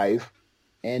 a wife,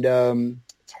 and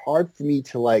it's hard for me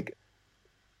to, like,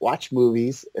 watch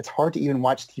movies. It's hard to even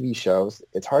watch TV shows.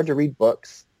 It's hard to read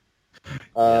books.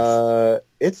 Yes.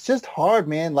 It's just hard,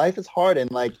 man. Life is hard,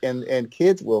 and like, and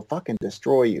kids will fucking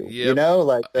destroy you. Yep. You know,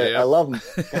 like Yep. I love them.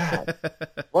 God.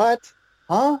 What?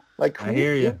 Huh? Like, I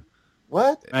hear you.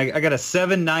 What? I got a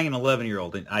 7, 9, and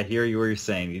 11-year-old, and I hear you what you're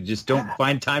saying. You just don't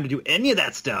find time to do any of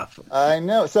that stuff. I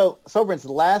know. So for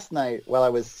instance, last night while I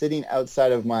was sitting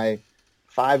outside of my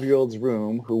 5-year-old's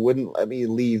room, who wouldn't let me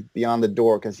leave beyond the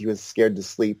door because he was scared to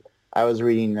sleep, I was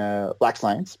reading Black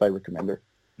Science by Rick Remender.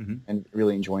 And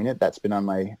really enjoying it. That's been on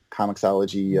my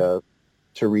Comixology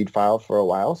to read file for a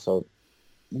while. So,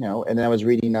 you know, and then I was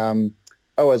reading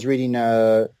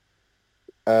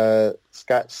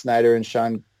Scott Snyder and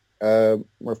Sean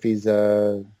Murphy's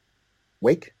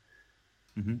Wake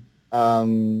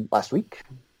last week.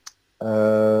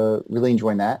 Really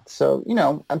enjoying that. So, you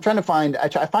know, I'm trying to find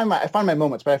I find my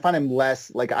moments, but I find them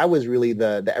less. Like, I was really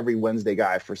the every Wednesday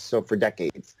guy for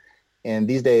decades. And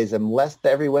these days, I'm less the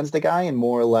every Wednesday guy and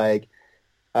more like,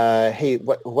 hey,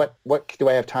 what do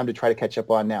I have time to try to catch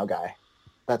up on now, guy?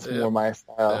 That's more my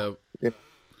style.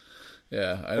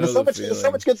 Yeah, I know. There's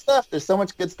so much good stuff. There's so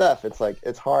much good stuff. It's like,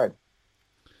 it's hard.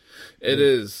 It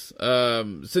is.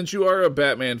 Since you are a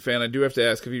Batman fan, I do have to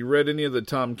ask, have you read any of the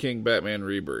Tom King Batman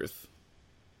Rebirth?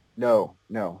 No.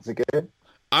 Is it good?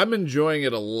 I'm enjoying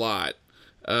it a lot.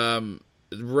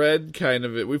 Red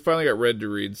we finally got Red to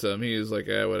read some. He was like,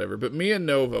 whatever. But me and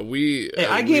Nova,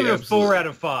 I gave it a 4 out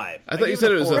of 5. I thought you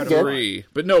said it was a 3.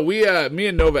 But no, me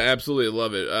and Nova absolutely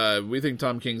love it. We think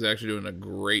Tom King's actually doing a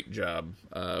great job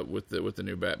with the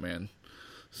new Batman.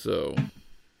 So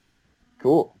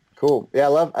cool. Yeah,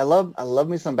 I love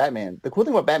me some Batman. The cool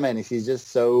thing about Batman is he's just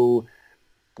so,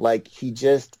 like,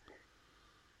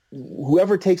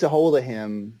 whoever takes a hold of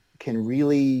him can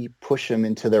really push him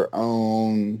into their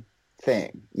own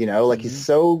thing, like he's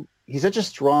such a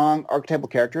strong archetypal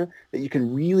character that you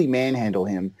can really manhandle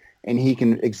him, and he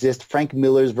can exist. Frank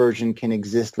Miller's version can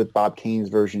exist with Bob Kane's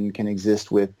version, can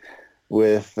exist with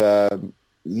anyone's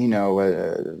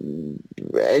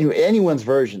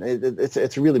version.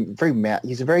 It's really very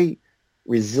he's a very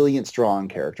resilient, strong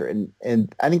character,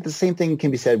 and I think the same thing can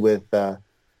be said with to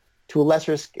a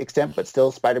lesser extent, but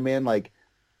still Spider-Man. Like,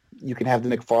 you can have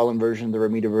the McFarlane version, the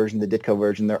Romita version, the Ditko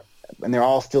version. They're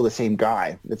all still the same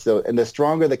guy. And the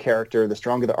stronger the character, the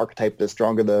stronger the archetype, the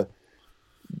stronger the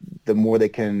more they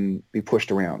can be pushed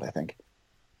around, I think.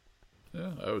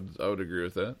 Yeah, I would agree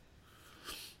with that.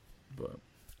 But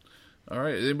all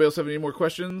right, anybody else have any more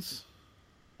questions?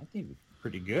 I think we're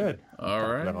pretty good. All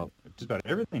right, just about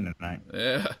everything tonight.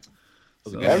 Yeah.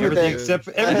 Everything except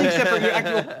for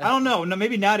I don't know. No,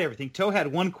 maybe not everything. Toe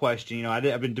had one question. I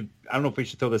don't know if we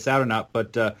should throw this out or not,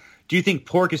 but do you think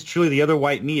pork is truly the other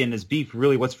white meat, and is beef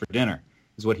really what's for dinner?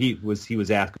 Is what he was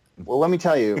asking. Well, let me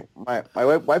tell you, my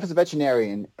wife is a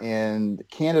veterinarian, and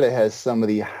Canada has some of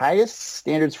the highest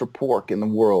standards for pork in the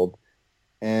world,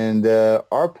 and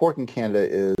our pork in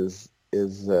Canada is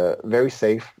very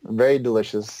safe, very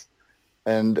delicious,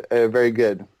 and very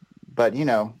good. But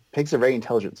pigs are very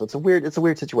intelligent, so it's a weird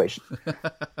situation.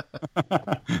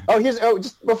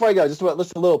 Just before I go, just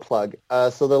a little plug.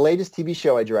 So the latest TV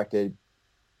show I directed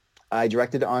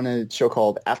on a show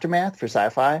called Aftermath for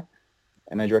Sci-Fi,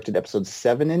 and I directed episodes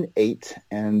 7 and 8,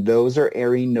 and those are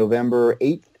airing November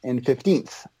 8th and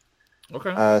 15th.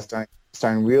 Okay.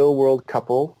 Starring real-world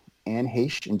couple Anne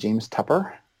Heche and James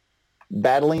Tupper,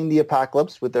 battling the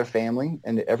apocalypse with their family,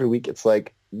 and every week it's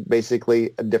like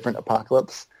basically a different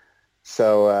apocalypse.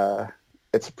 So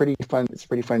it's a pretty fun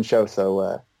show. So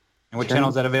and what channel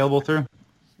is that available through?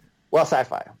 Well,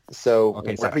 Sci-Fi. So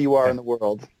wherever you are in the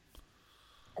world,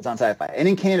 it's on Sci-Fi. And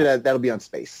in Canada, that'll be on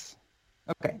Space.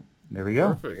 Okay, there we go.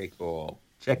 Perfect. Very cool.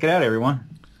 Check it out, everyone.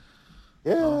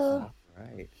 Yeah. Awesome.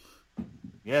 Right.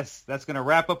 Yes, that's going to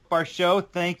wrap up our show.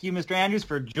 Thank you, Mr. Andrews,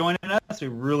 for joining us. We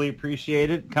really appreciate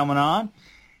it coming on.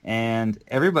 And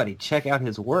everybody, check out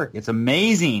his work. It's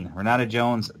amazing. Renata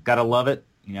Jones, gotta love it.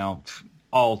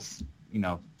 All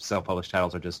self-published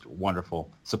titles are just wonderful.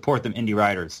 Support them, indie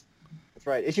writers. That's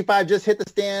right. Issue 5 just hit the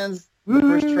stands.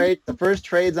 The first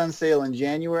trade's on sale in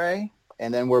January,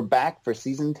 and then we're back for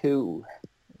season 2.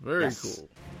 Very cool.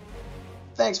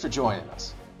 Thanks for joining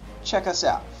us. Check us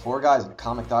out,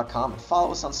 4guysinAcomic.com, and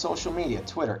follow us on social media,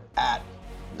 Twitter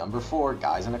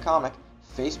 @4guysinAcomic,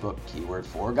 Facebook, keyword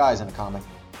 4guysinAcomic.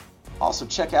 Also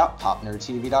check out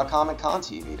popnerdtv.com and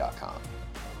contv.com.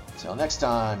 Until next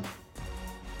time.